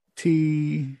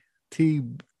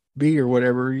or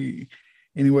whatever.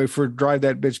 Anyway, for Drive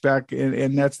That Bitch Back,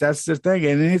 and that's the thing,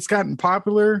 and it's gotten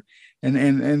popular,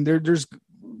 and there's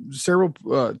several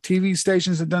TV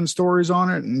stations have done stories on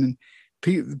it, and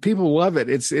people love it.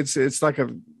 It's like a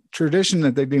tradition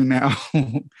that they do now.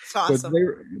 It's awesome.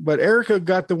 But Erica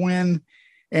got the win,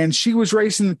 and she was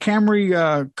racing Camry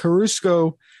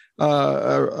Carusco,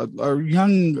 a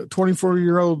young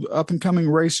 24-year-old up-and-coming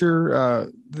racer.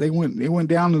 It went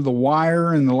down to the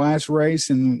wire in the last race,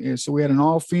 and so we had an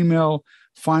all-female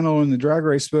final in the drag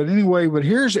race. But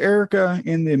here's Erica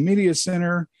in the media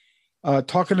center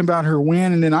talking about her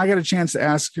win, and then I got a chance to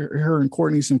ask her and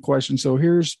Courtney some questions. So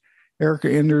here's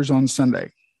Erica Enders on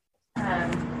Sunday.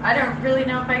 I don't really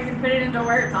know if I can put it into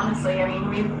words, honestly. I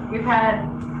mean, we've had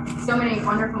so many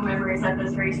wonderful memories at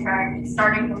this racetrack,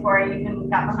 starting before I even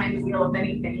got behind the wheel of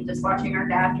anything, just watching our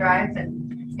dad drive and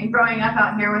growing up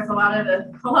out here with a lot of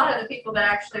the people that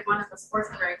actually won at the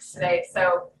sportsman race today.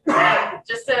 So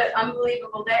just an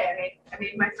unbelievable day. I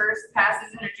made my first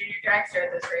passes in a junior dragster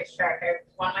at this racetrack. I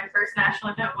won my first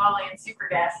national event Wally and Super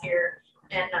Gas here.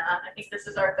 And I think this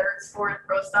is our third sport in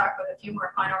pro stock with a few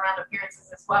more final round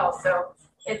appearances as well. So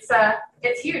it's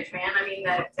huge, man. I mean,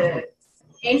 the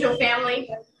Angel family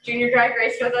junior drag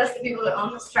raced with us, the people that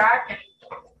own this track, and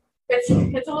it's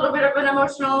a little bit of an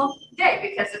emotional day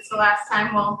because it's the last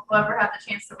time we'll ever have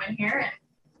the chance to win here. And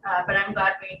but I'm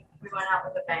glad we went out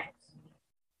with a bang.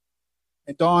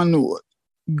 And Dawn,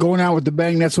 going out with the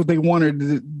bang, that's what they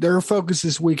wanted. Their focus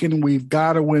this weekend, we've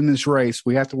got to win this race.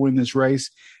 We have to win this race.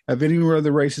 Of any of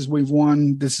the races we've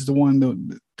won, this is the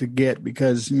one to get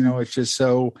because, it's just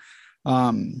so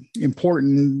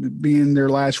important being their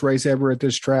last race ever at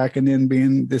this track and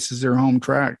then this is their home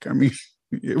track. I mean,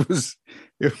 it was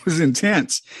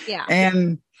intense. Yeah.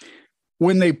 And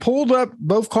when they pulled up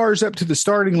both cars up to the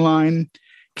starting line,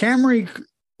 Camry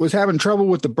was having trouble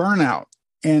with the burnout.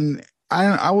 And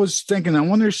I was thinking, I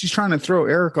wonder if she's trying to throw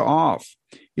Erica off.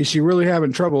 Is she really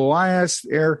having trouble? Well, I asked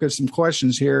Erica some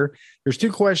questions here. There's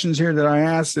two questions here that I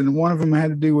asked, and one of them had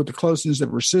to do with the closeness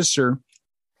of her sister,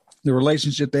 the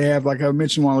relationship they have. Like I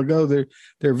mentioned a while ago,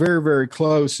 they're very, very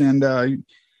close. And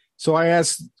so I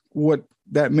asked what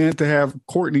that meant to have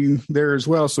Courtney there as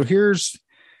well. So here's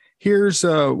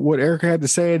what Erica had to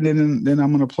say, and then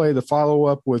I'm going to play the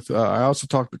follow-up with I also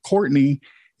talked to Courtney,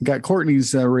 got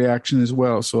Courtney's reaction as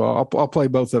well. So I'll play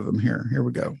both of them here. Here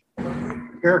we go.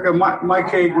 Erica, Mike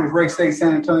Cade with Race Day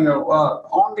San Antonio.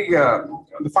 On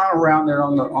the final round there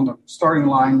on the starting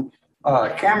line,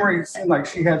 Camry seemed like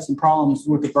she had some problems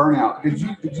with the burnout.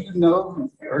 Did you know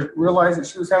or realize that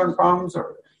she was having problems,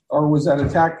 or was that a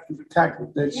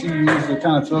tactic that she used to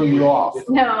kind of throw you off?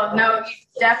 No,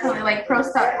 you definitely, like, pro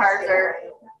stock cars are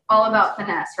all about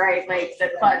finesse, right? Like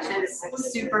the clutch is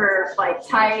super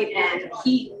tight and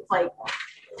heat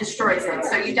destroys it.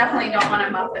 So you definitely don't want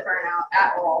to muff the burnout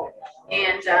at all.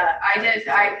 And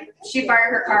she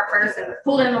fired her car first and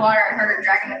pulled in the water. I heard her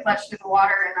dragging the clutch through the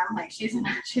water, and I'm like, she's in a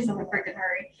freaking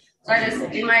hurry. So I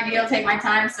just do my deal, take my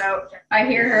time. So I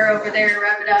hear her over there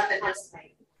rev it up and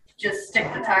just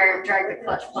stick the tire and drag the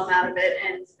clutch plumb out of it.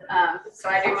 And so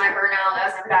I do my burnout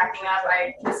as I'm backing up.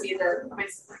 I can see my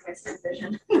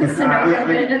vision.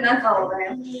 And that's all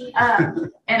I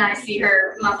am. And I see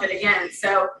her muff it again.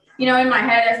 So, in my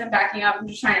head as I'm backing up, I'm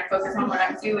just trying to focus on what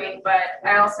I'm doing. But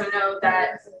I also know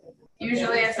that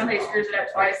usually if somebody screws it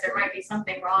up twice, there might be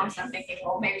something wrong. So I'm thinking,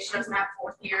 well, maybe she doesn't have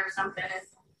fourth gear or something.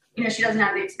 And, she doesn't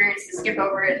have the experience to skip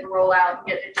over it and roll out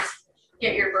and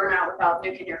get your burnout without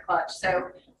nuking your clutch. So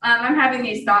I'm having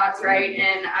these thoughts, right?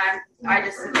 And I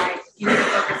just am like, you need to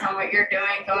focus on what you're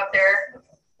doing. Go up there.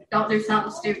 Don't do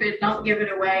something stupid. Don't give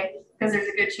it away because there's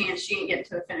a good chance she ain't getting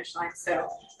to the finish line. So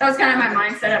that was kind of my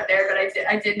mindset up there, but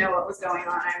I did know what was going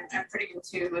on. I'm pretty in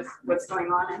tune with what's going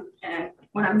on. And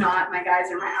when I'm not, my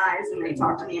guys are my eyes and they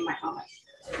talk to me in my helmet.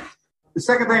 The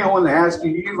second thing I wanted to ask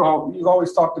you, you've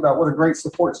always talked about what a great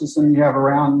support system you have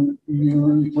around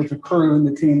you with the crew and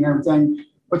the team and everything.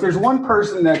 But there's one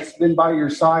person that's been by your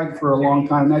side for a long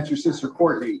time, and that's your sister,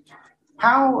 Courtney.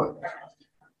 How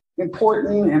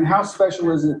important and how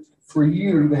special is it for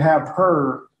you to have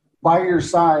her by your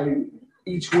side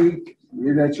each week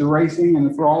that you're racing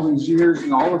and for all these years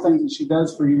and all the things that she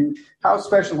does for you? How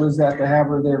special is that to have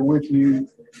her there with you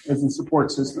as a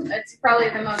support system? It's probably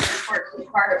the most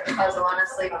important part of the puzzle,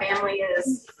 honestly.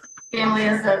 Family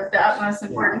is of the utmost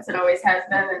importance. It always has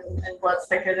been, and blood's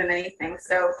thicker than anything.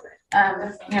 So,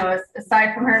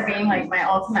 aside from her being like my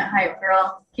ultimate hype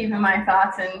girl, keeping my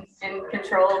thoughts in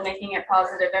control, making it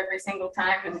positive every single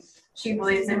time, and she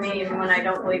believes in me even when I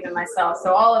don't believe in myself.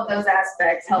 So all of those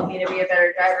aspects help me to be a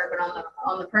better driver. But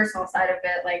on the personal side of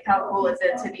it, like how cool is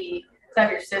it to be to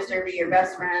have your sister be your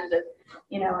best friend,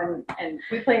 and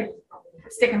we played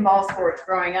stick and ball sports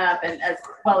growing up, and as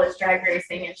well as drag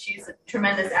racing, and she's a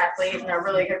tremendous athlete and a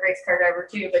really good race car driver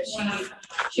too, but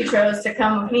she chose to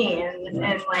come with me,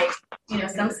 and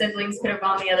some siblings could have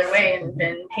gone the other way and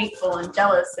been hateful and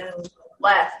jealous and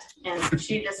left, and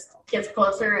she just gets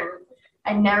closer, and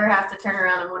I never have to turn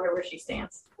around and wonder where she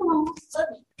stands.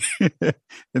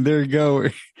 And there you go.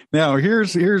 Now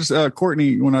here's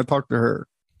Courtney when I talked to her.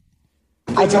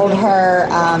 I told her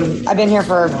I've been here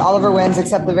for all of her wins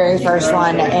except the very first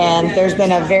one, and there's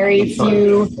been a very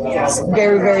few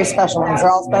very, very special ones. They're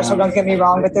all special, don't get me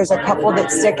wrong, but there's a couple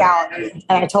that stick out. And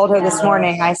I told her this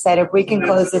morning, I said, if we can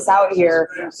close this out here,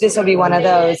 this will be one of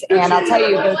those. And I'll tell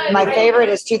you, my favorite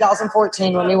is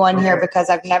 2014 when we won here, because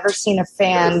I've never seen a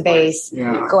fan base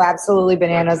go absolutely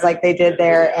bananas like they did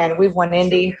there. And we've won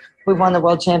Indy. We won the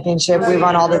world championship. We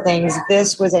won all the things.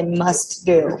 This was a must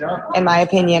do, in my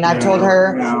opinion. I've told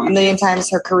her a million times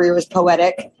her career was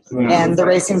poetic, and the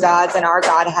racing gods and our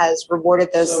God has rewarded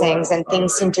those things, and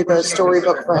things seem to go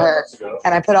storybook for her.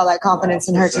 And I put all that confidence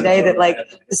in her today that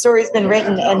the story's been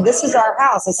written, and this is our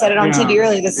house. I said it on TV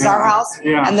earlier. This is our house,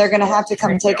 and they're going to have to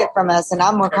come take it from us. And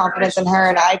I'm more confident than her.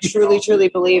 And I truly, truly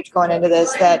believed going into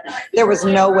this that there was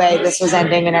no way this was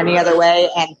ending in any other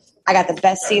way. And I got the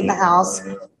best seat in the house.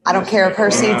 I don't care if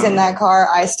her seat's in that car.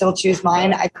 I still choose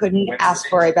mine. I couldn't ask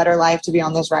for a better life to be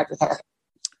on this ride with her.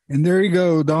 And there you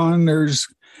go, Dawn. There's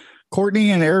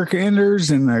Courtney and Erica Enders,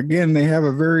 and again, they have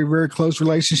a very, very close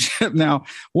relationship. Now,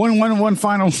 one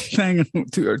final thing,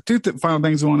 two final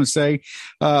things I want to say.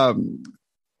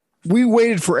 We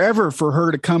waited forever for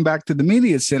her to come back to the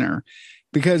media center,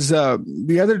 because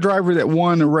the other driver that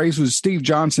won the race was Steve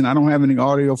Johnson. I don't have any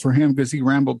audio for him because he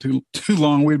rambled too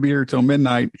long. We'd be here till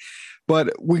midnight.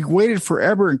 But we waited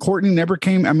forever, and Courtney never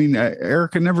came.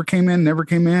 Erica never came in.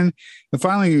 And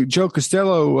finally, Joe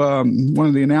Costello, one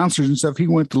of the announcers and stuff, he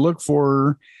went to look for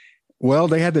her. Well,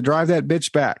 they had to drive that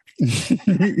bitch back.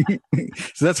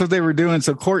 So that's what they were doing.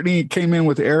 So Courtney came in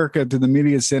with Erica to the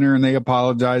media center, and they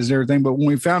apologized and everything. But when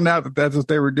we found out that that's what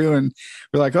they were doing,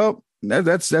 we're like, oh,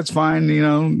 that's fine.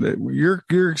 You're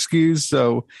excused.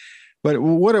 So, but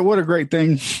what a great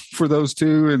thing for those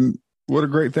two, and what a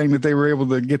great thing that they were able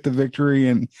to get the victory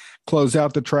and close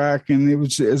out the track. And it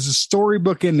was a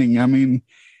storybook ending. I mean,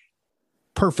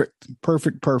 perfect.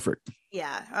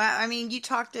 Yeah. I mean, you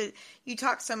talked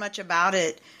so much about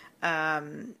it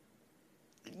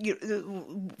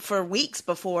for weeks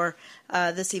before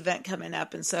this event coming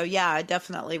up. And so, yeah, it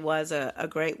definitely was a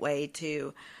great way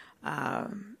to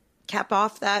cap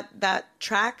off that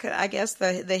track, I guess,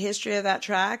 the history of that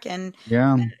track, and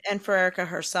for Erica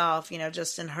herself,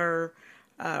 just in her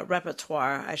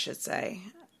repertoire, I should say.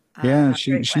 Yeah,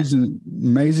 she's an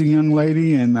amazing young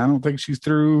lady, and I don't think she's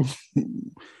through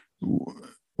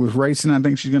with racing. I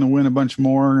think she's going to win a bunch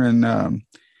more, and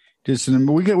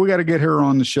we got to get her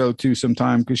on the show too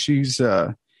sometime, because she's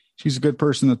a good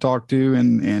person to talk to,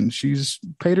 and she's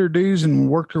paid her dues and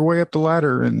worked her way up the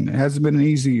ladder, and it hasn't been an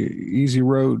easy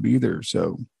road either.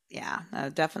 So yeah, no,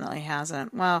 it definitely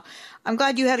hasn't. Well, I'm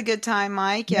glad you had a good time,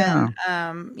 Mike. Yeah.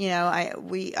 And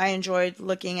I enjoyed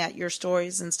looking at your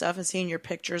stories and stuff, and seeing your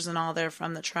pictures and all there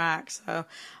from the track. So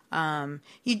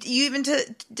you even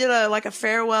did a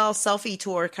farewell selfie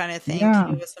tour kind of thing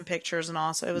too, with some pictures, and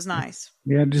also it was nice.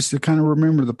 Yeah, just to kind of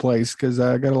remember the place, because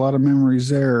I got a lot of memories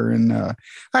there, and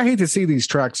I hate to see these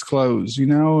tracks close.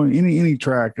 Any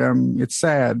track, it's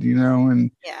sad,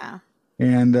 and yeah.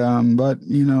 And but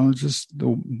it's just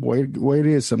the way it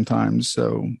is sometimes.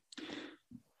 So,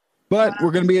 but we're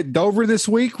going to be at Dover this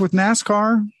week with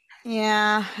NASCAR.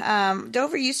 Yeah,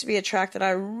 Dover used to be a track that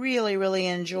I really, really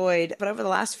enjoyed, but over the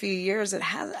last few years,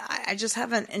 I just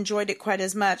haven't enjoyed it quite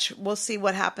as much. We'll see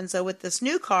what happens though with this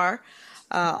new car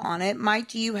on it. Mike,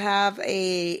 do you have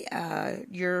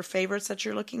your favorites that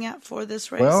you're looking at for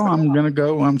this race? Well, I'm going to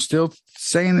go. I'm still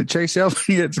saying that Chase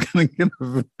Elliott's going to get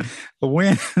a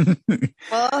win.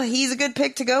 Well, he's a good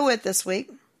pick to go with this week.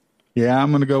 Yeah,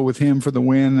 I'm going to go with him for the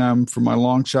win. For my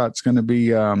long shot, it's going to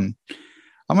be. I'm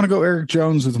going to go Eric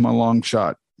Jones with my long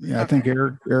shot. Yeah, okay. I think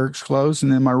Eric's close,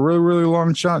 and then my really, really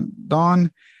long shot,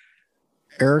 Don,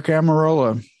 Eric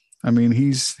Amarola. I mean,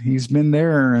 he's been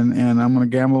there, and I'm going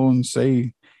to gamble and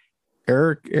say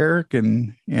Eric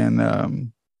and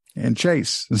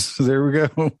Chase. So there we go.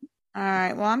 All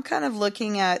right. Well, I'm kind of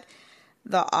looking at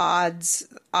the odds,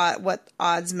 what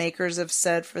odds makers have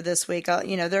said for this week.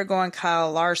 They're going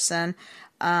Kyle Larson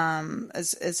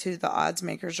as who the odds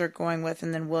makers are going with,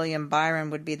 and then William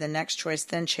Byron would be the next choice,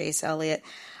 then Chase Elliott.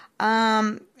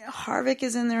 Harvick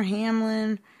is in there,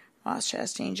 Hamlin, Ross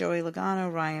Chastain, Joey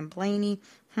Logano, Ryan Blaney,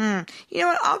 You know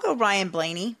what? I'll go Ryan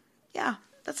Blaney. Yeah,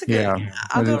 that's a good.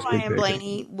 I'll go Ryan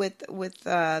Blaney with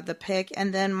the pick,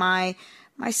 and then my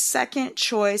second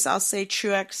choice, I'll say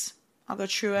Truex. I'll go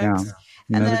Truex. Yeah.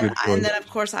 And then, of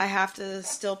course, I have to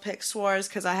still pick Suarez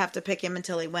because I have to pick him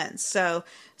until he wins. So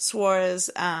Suarez,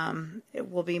 it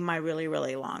will be my really,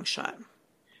 really long shot.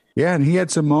 Yeah, and he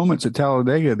had some moments at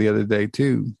Talladega the other day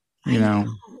too.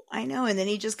 I know, and then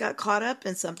he just got caught up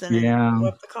in something. Yeah, and blew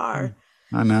up the car.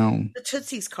 I know. The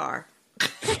Tootsie's car.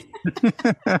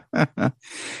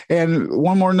 And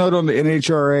one more note on the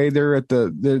NHRA: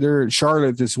 they're at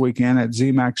Charlotte this weekend at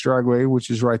ZMAX Dragway, which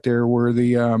is right there where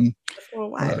the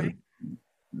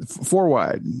 4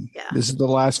 wide. Yeah. This is the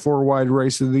last 4 wide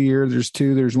race of the year. There's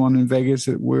 2. There's one in Vegas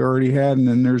that we already had, and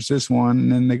then there's this one,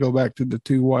 and then they go back to the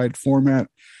 2 wide format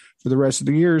for the rest of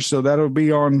the year. So that'll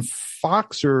be on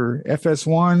Fox or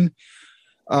FS1.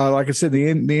 Like I said, the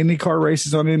IndyCar race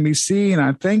is on NBC, and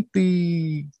I think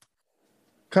the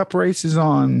Cup race is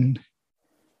on.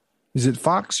 Is it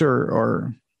Fox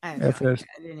or FS?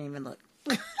 I didn't even look.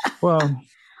 Well,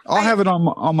 I'll have it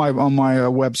on my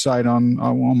website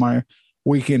on my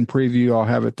weekend preview. I'll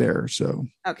have it there. So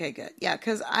okay, good. Yeah,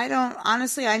 because I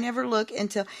never look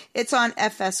until it's on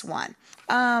FS1.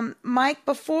 Mike,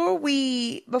 before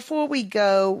we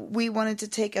go, we wanted to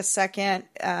take a second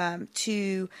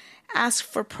to ask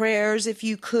for prayers, if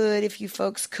you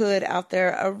folks could out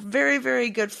there. A very, very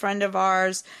good friend of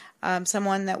ours,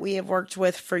 someone that we have worked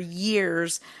with for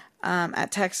years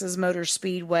at Texas Motor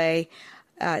Speedway,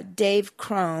 Dave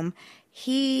Crome.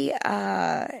 He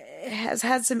has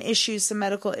had some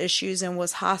medical issues, and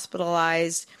was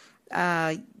hospitalized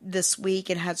this week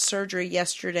and had surgery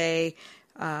yesterday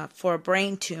for a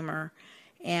brain tumor,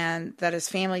 and that his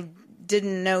family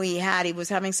didn't know he had. He was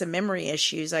having some memory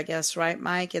issues, I guess, right,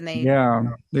 Mike? And they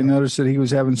noticed that he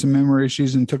was having some memory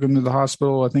issues and took him to the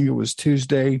hospital. I think it was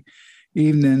Tuesday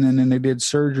evening, and then they did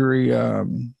surgery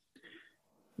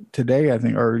today, I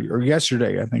think, or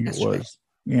yesterday, I think it was.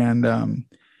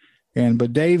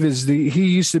 But Dave he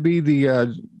used to be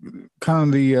the kind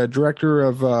of the director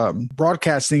of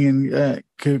broadcasting and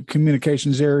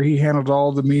communications there. He handled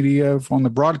all the media on the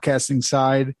broadcasting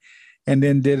side, and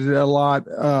then did it a lot.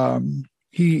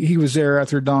 He was there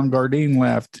after Don Gardine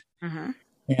left,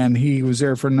 and he was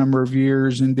there for a number of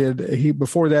years. And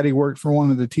before that he worked for one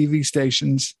of the TV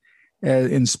stations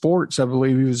in sports. I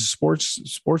believe he was a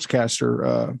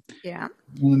sportscaster.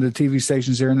 One of the TV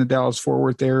stations there in the Dallas-Fort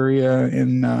Worth area,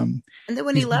 and then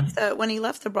when he left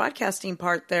the broadcasting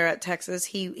part there at Texas,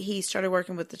 he started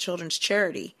working with the Children's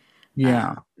Charity.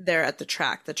 There at the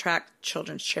track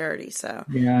Children's Charity. So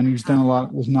and he's done a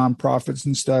lot with nonprofits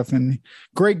and stuff. And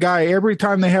great guy. Every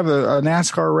time they have a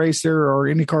NASCAR race there or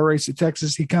IndyCar race at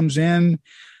Texas, he comes in,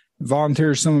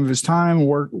 volunteers some of his time,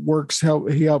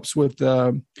 he helps with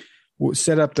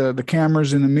set up the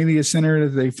cameras in the media center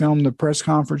that they film the press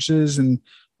conferences, and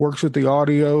works with the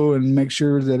audio and make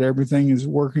sure that everything is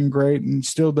working great, and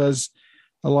still does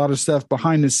a lot of stuff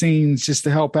behind the scenes just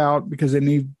to help out because they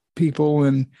need people.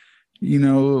 And a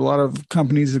lot of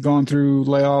companies have gone through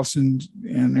layoffs and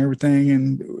everything,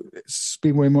 and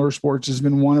Speedway Motorsports has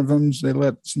been one of them. So they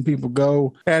let some people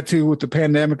go, had to with the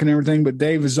pandemic and everything, but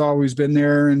Dave has always been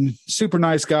there, and super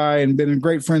nice guy, and been a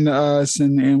great friend to us.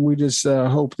 And we just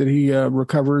hope that he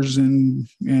recovers and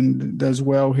does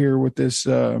well here with this,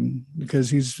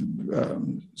 because he's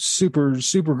super,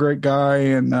 super great guy,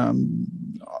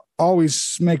 and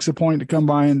always makes a point to come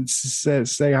by and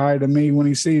say hi to me when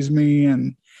he sees me,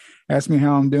 and ask me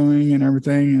how I'm doing and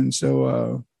everything. And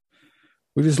so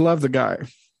we just love the guy.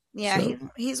 Yeah, so.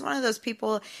 He's one of those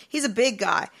people. He's a big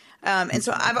guy. And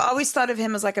so I've always thought of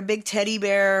him as like a big teddy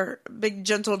bear, big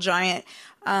gentle giant.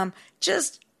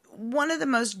 Just one of the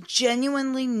most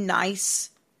genuinely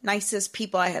nicest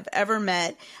people I have ever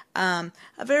met. A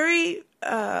very,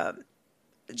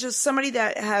 just somebody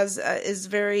that is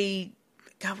very,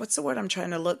 God, what's the word I'm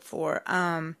trying to look for?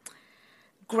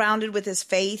 Grounded with his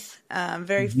faith,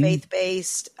 very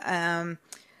faith-based. And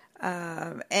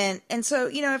so,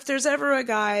 if there's ever a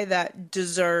guy that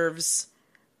deserves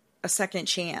a second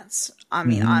chance, I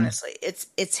mean, honestly,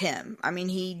 it's him. I mean,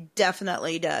 he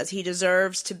definitely does. He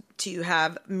deserves to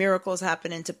have miracles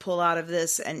happen and to pull out of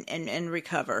this and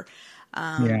recover.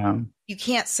 You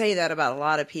can't say that about a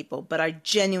lot of people, but I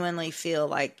genuinely feel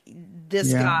like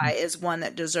this guy is one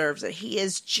that deserves it. He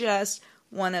is just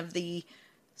one of the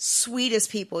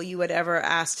sweetest people you would ever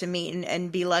ask to meet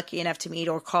and be lucky enough to meet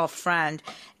or call friend.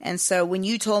 And so when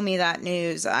you told me that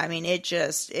news, I mean,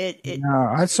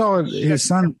 I saw his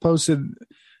son posted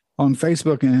on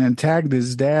Facebook and tagged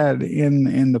his dad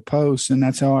in the post, and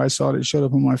that's how I saw it. It showed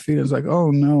up on my feed. I was like,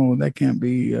 oh no, that can't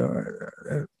be.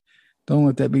 Don't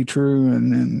let that be true.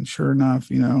 And then sure enough,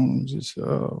 just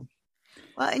Well,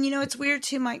 and it's weird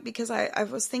too, Mike, because I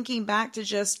was thinking back to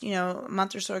just a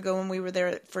month or so ago when we were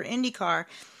there for IndyCar,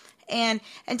 and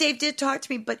Dave did talk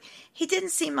to me, but he didn't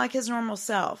seem like his normal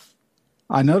self.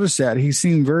 I noticed that he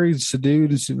seemed very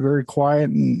subdued and very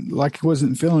quiet and like he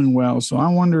wasn't feeling well. So I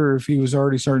wonder if he was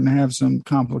already starting to have some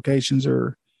complications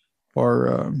or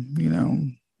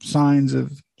signs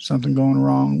of something going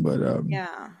wrong. But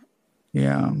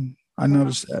yeah, I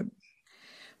noticed that.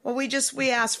 Well,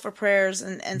 we asked for prayers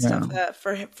and stuff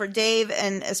for Dave,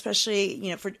 and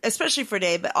especially for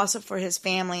Dave, but also for his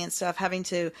family and stuff, having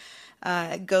to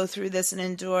go through this and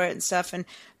endure it and stuff. And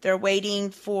they're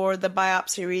waiting for the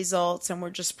biopsy results, and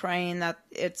we're just praying that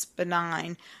it's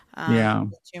benign.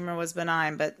 The tumor was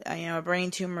benign, but a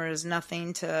brain tumor is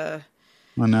nothing to.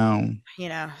 I know.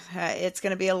 It's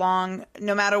going to be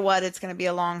no matter what, it's going to be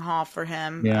a long haul for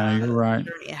him. Yeah, you're right.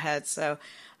 Journey ahead. So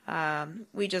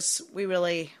we wish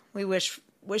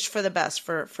for the best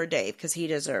for Dave, because he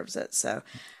deserves it. So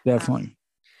definitely.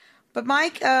 But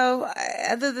Mike,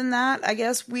 other than that, I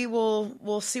guess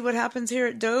we'll see what happens here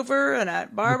at Dover and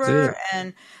at Barber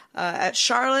and at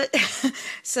Charlotte.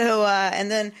 So and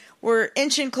then we're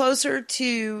inching closer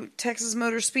to Texas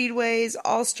Motor Speedway's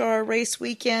All-Star Race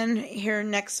Weekend here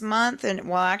next month,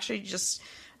 and actually just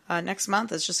next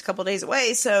month is just a couple days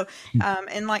away. So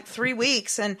in like 3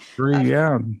 weeks, and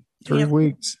 3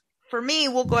 weeks. For me,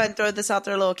 we'll go ahead and throw this out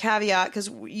there, a little caveat,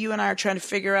 because you and I are trying to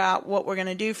figure out what we're going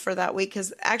to do for that week.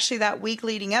 Because actually that week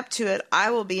leading up to it,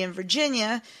 I will be in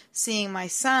Virginia seeing my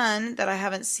son that I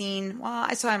haven't seen. Well,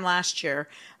 I saw him last year,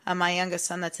 my youngest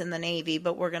son that's in the Navy.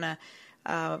 But we're going to,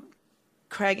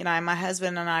 Craig and I, my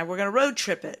husband and I, we're going to road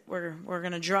trip it. We're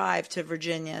going to drive to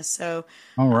Virginia. So,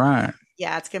 all right.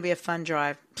 Yeah, it's going to be a fun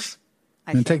drive.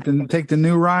 And take the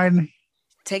new ride.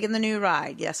 Taking the new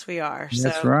ride. Yes, we are.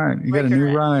 That's right. You got a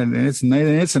new ride, and it's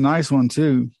a nice one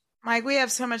too. Mike, we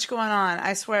have so much going on.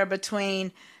 I swear,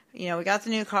 between, we got the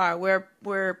new car.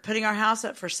 We're putting our house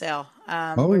up for sale.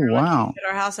 We're wow. Put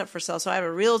our house up for sale. So I have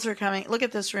a realtor coming. Look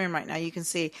at this room right now. You can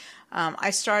see. I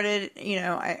started,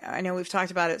 I know we've talked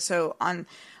about it. So I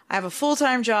have a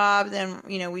full-time job. Then,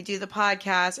 we do the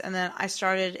podcast, and then I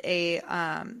started a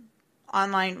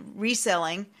online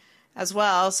reselling as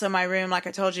well. So my room, like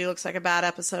I told you, looks like a bad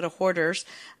episode of Hoarders.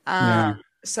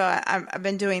 So I've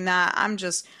been doing that. I'm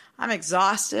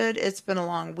exhausted. It's been a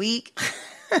long week,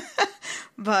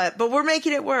 but we're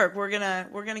making it work. We're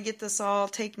gonna get this all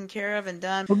taken care of and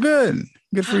done. Well, good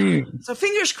for you. So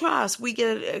fingers crossed we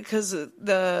get it, because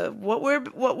what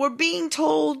we're being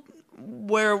told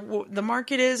where the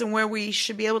market is and where we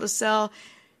should be able to sell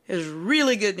is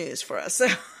really good news for us. So.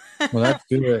 Well, that's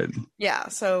good. Yeah,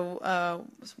 so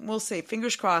we'll see.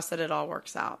 Fingers crossed that it all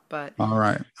works out. But all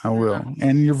right, I will.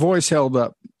 And your voice held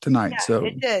up tonight, so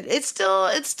it did. It's still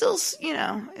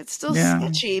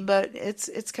sketchy, but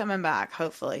it's coming back.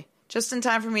 Hopefully, just in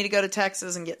time for me to go to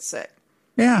Texas and get sick.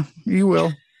 Yeah, you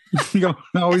will. You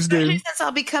always do. Since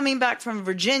I'll be coming back from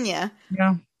Virginia.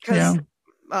 Yeah.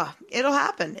 It'll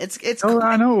happen. It's. Oh,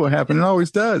 I know what happened. It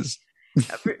always does.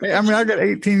 I mean, I got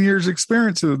 18 years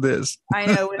experience with this. I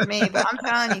know with me, but I'm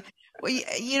telling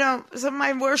you, some of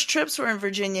my worst trips were in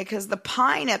Virginia because the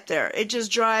pine up there, it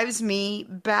just drives me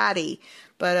batty.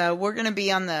 But we're going to be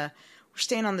we're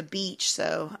staying on the beach.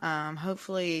 So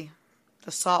hopefully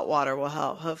the salt water will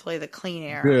help. Hopefully the clean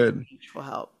air on the beach will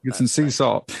help. Get some sea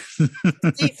salt.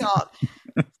 Sea salt.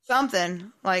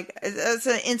 Something like it's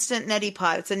an instant neti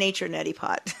pot. It's a nature neti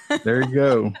pot. There you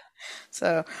go.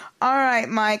 So, all right,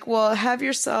 Mike. Well, have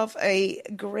yourself a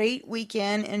great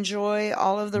weekend. Enjoy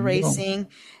all of the racing.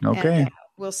 Okay. And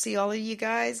we'll see all of you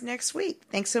guys next week.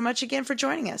 Thanks so much again for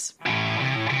joining us.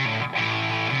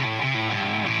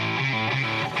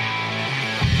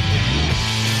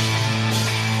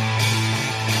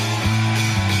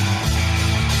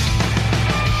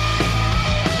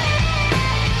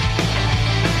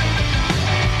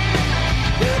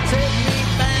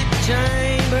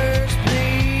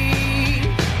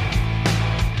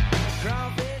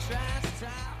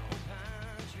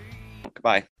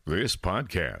 Bye. This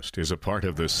podcast is a part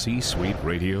of the C-Suite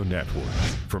Radio Network.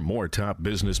 For more top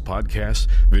business podcasts,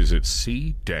 visit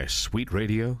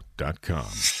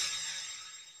c-suiteradio.com.